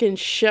much fucking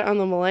shit on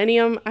the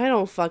Millennium. I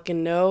don't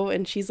fucking know.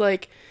 And she's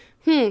like,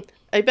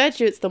 I bet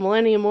you it's the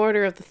Millennium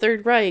Order of the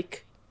Third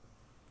Reich.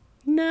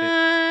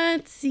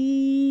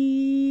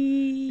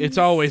 Nazis. It's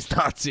always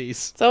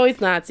Nazis. It's always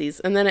Nazis.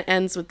 And then it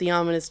ends with the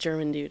ominous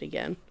German dude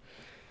again.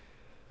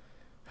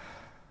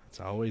 It's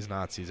always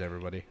Nazis,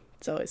 everybody.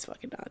 It's always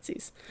fucking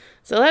Nazis.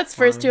 So that's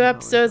first two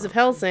episodes of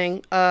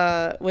Hellsing,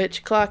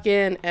 which clock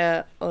in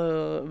at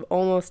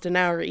almost an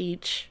hour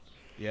each.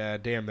 Yeah,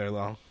 damn, they're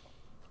long.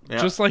 Yeah.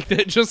 Just like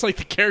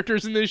the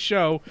characters in this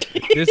show.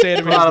 This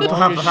anime is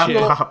long as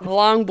shit.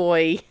 Long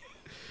boy.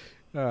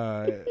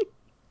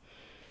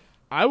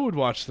 I would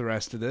watch the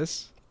rest of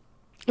this.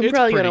 I'm It's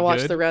probably pretty gonna watch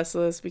good. the rest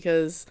of this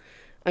because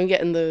I'm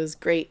getting those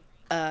great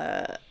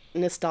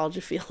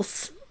nostalgia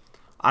feels.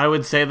 I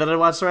would say that I'd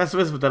watch the rest of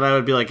this, but then I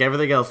would be like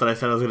everything else that I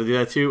said I was going to do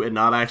that too, and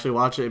not actually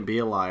watch it and be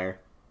a liar.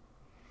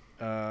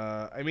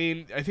 I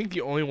mean, I think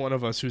the only one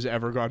of us who's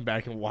ever gone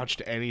back and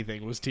watched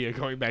anything was Tia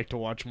going back to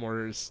watch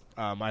more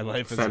My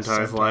Life as a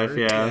Centaur's Centaur. Life,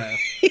 yeah.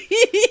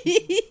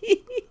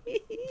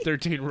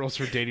 13 Rules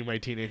for Dating My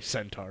Teenage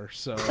Centaur.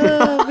 So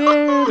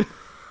Oh man.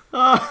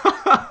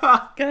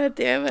 God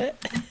damn it.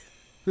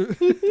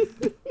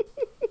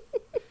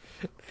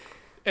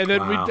 and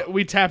then Wow.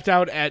 we tapped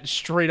out at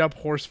straight up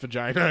horse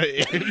vagina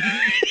in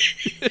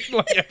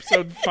like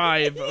episode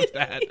 5 of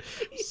that.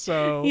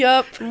 So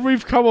Yup.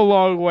 we've come a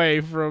long way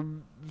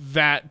from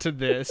that to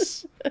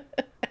this.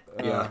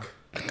 Yuck.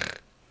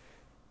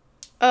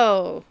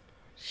 Oh.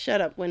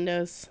 Shut up,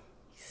 Windows.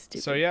 You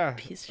stupid So yeah,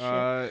 piece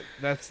of shit.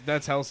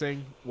 that's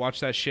Hellsing. Watch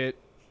that shit.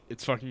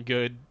 It's fucking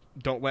good.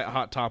 Don't let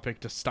Hot Topic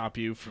to stop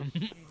you from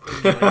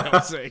enjoying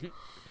Hellsing.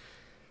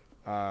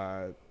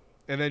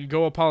 And then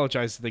go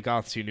apologize to the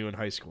goths you knew in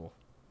high school.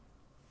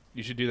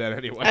 You should do that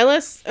anyway.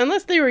 Unless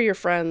they were your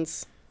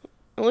friends.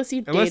 Unless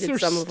you Unless dated they're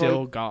some of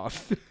still them.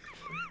 goth.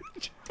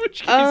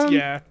 Which case,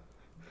 yeah.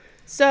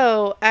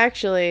 So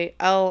actually,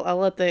 I'll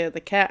let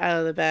the cat out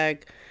of the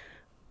bag.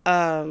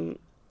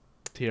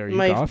 Tia, are you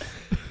my-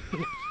 goth?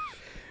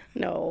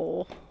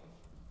 No.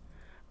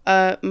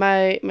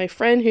 My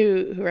friend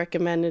who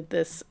recommended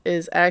this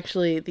is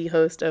actually the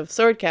host of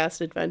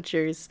Swordcast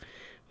Adventures,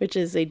 which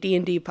is a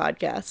D&D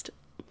podcast.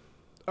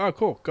 Oh,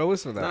 cool. Go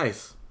listen to that.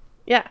 Nice.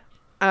 Yeah.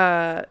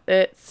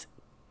 It's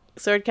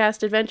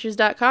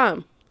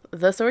swordcastadventures.com.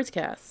 The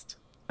Swordscast.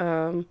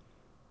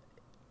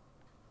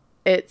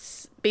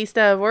 It's based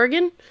out of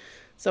Oregon,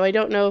 so I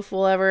don't know if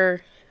we'll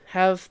ever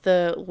have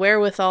the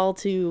wherewithal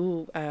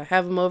to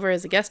have him over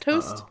as a guest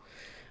host. Uh-oh.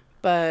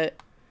 But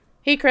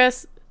hey,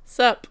 Chris,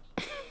 sup?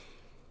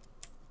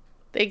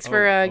 Thanks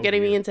for Oh,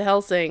 getting me dear. into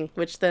Hellsing,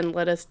 which then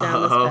led us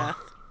down this Uh-oh. path.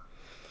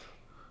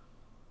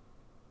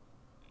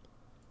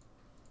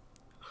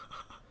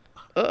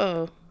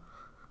 Uh-oh.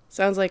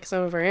 Sounds like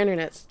some of our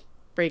internet's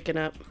breaking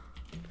up.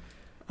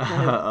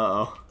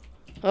 Uh-oh.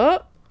 Oh,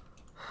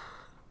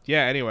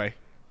 Yeah, anyway.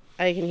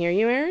 I can hear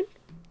you, Aaron.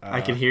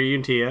 I can hear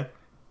you, Tia.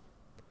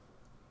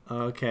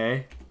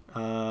 Okay.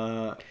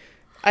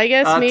 I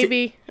guess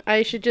maybe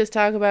I should just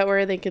talk about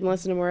where they can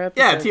listen to more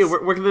episodes. Yeah, Tia,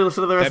 where can they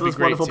listen to the rest That'd of be this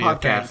great, wonderful Tia.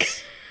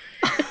 podcast?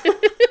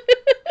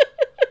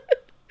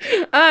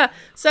 Thanks.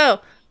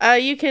 So,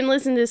 you can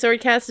listen to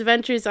Swordcast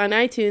Adventures on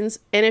iTunes,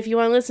 and if you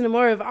want to listen to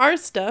more of our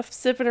stuff,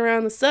 Sipping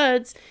Around the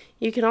Suds,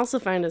 you can also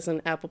find us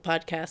on Apple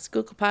Podcasts,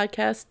 Google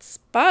Podcasts,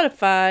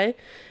 Spotify,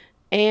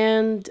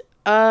 and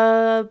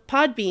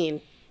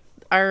Podbean,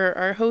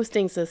 our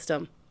hosting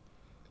system.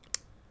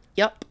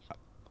 Yep.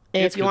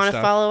 And It's if you good want to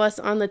stuff. follow us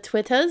on the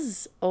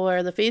Twitters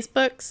or the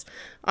Facebooks,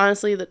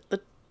 honestly,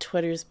 the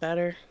Twitter's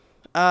better.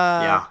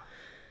 Yeah.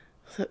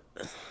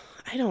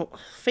 I don't...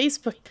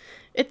 Facebook,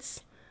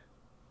 it's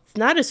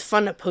not as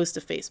fun to post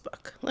to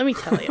Facebook. Let me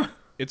tell you.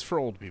 It's for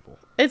old people.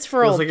 It's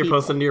for Feels old like you're people.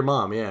 posting to your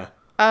mom, yeah.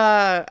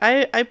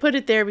 I put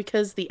it there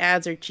because the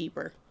ads are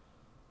cheaper.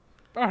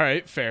 All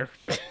right, fair.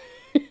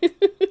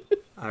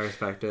 I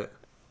respect it.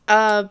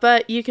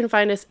 But you can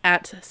find us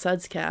at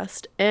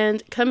Sudscast.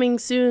 And coming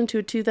soon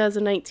to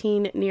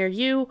 2019 near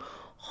you,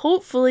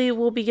 hopefully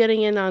we'll be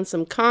getting in on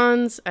some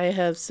cons. I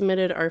have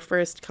submitted our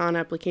first con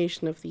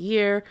application of the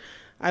year.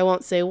 I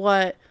won't say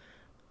what,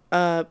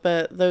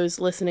 but those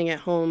listening at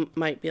home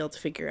might be able to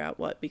figure out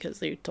what because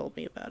they told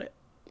me about it.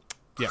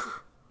 Yeah.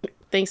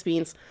 Thanks,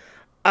 Beans.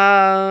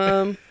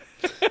 Wow.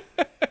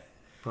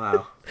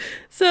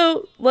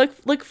 So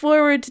look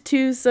forward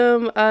to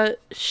some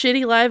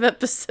shitty live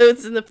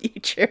episodes in the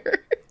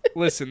future.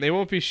 Listen, they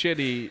won't be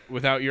shitty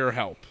without your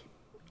help.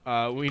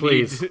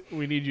 Please.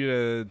 We need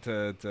you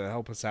to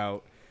help us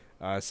out.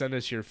 Send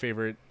us your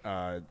favorite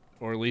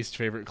or least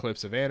favorite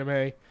clips of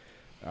anime.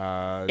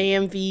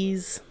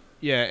 AMVs.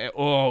 Yeah.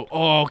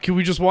 Oh. Can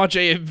we just watch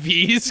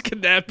AMVs?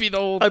 Can that be the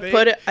whole I thing?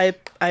 put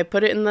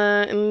it in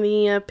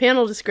the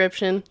panel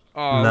description.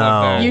 Oh, I No.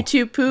 love that.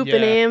 YouTube poop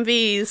and Yeah.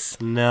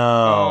 AMVs.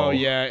 No. Oh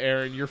yeah,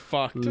 Aaron, you're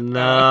fucked.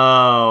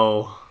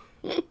 No.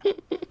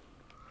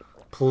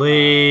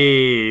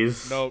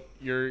 Please. Nope.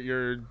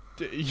 You're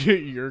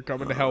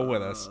coming to hell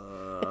with us.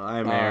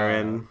 I'm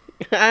Aaron.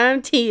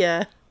 I'm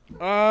Tia.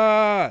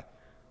 Ah.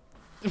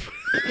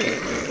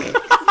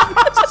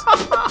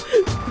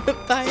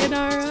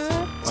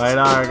 Sayonara. Right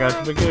on,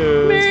 got the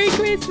goose. Merry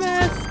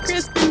Christmas.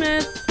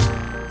 Christmas.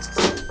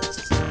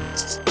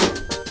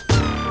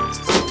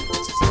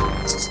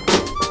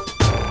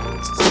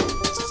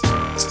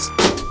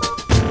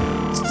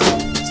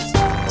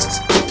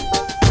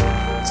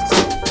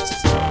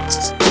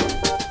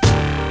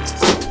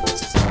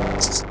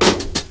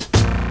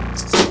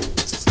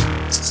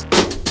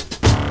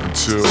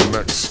 Until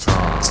next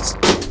time.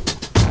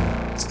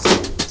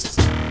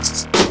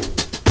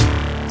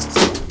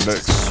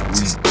 Next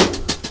week.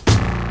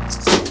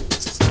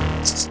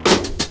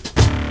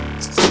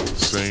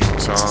 Same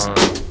time.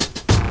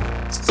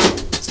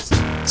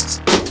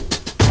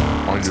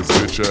 On your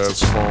bitch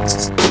ass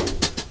phone.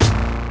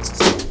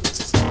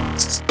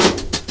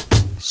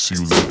 See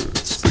you later,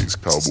 Space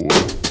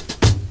Cowboy.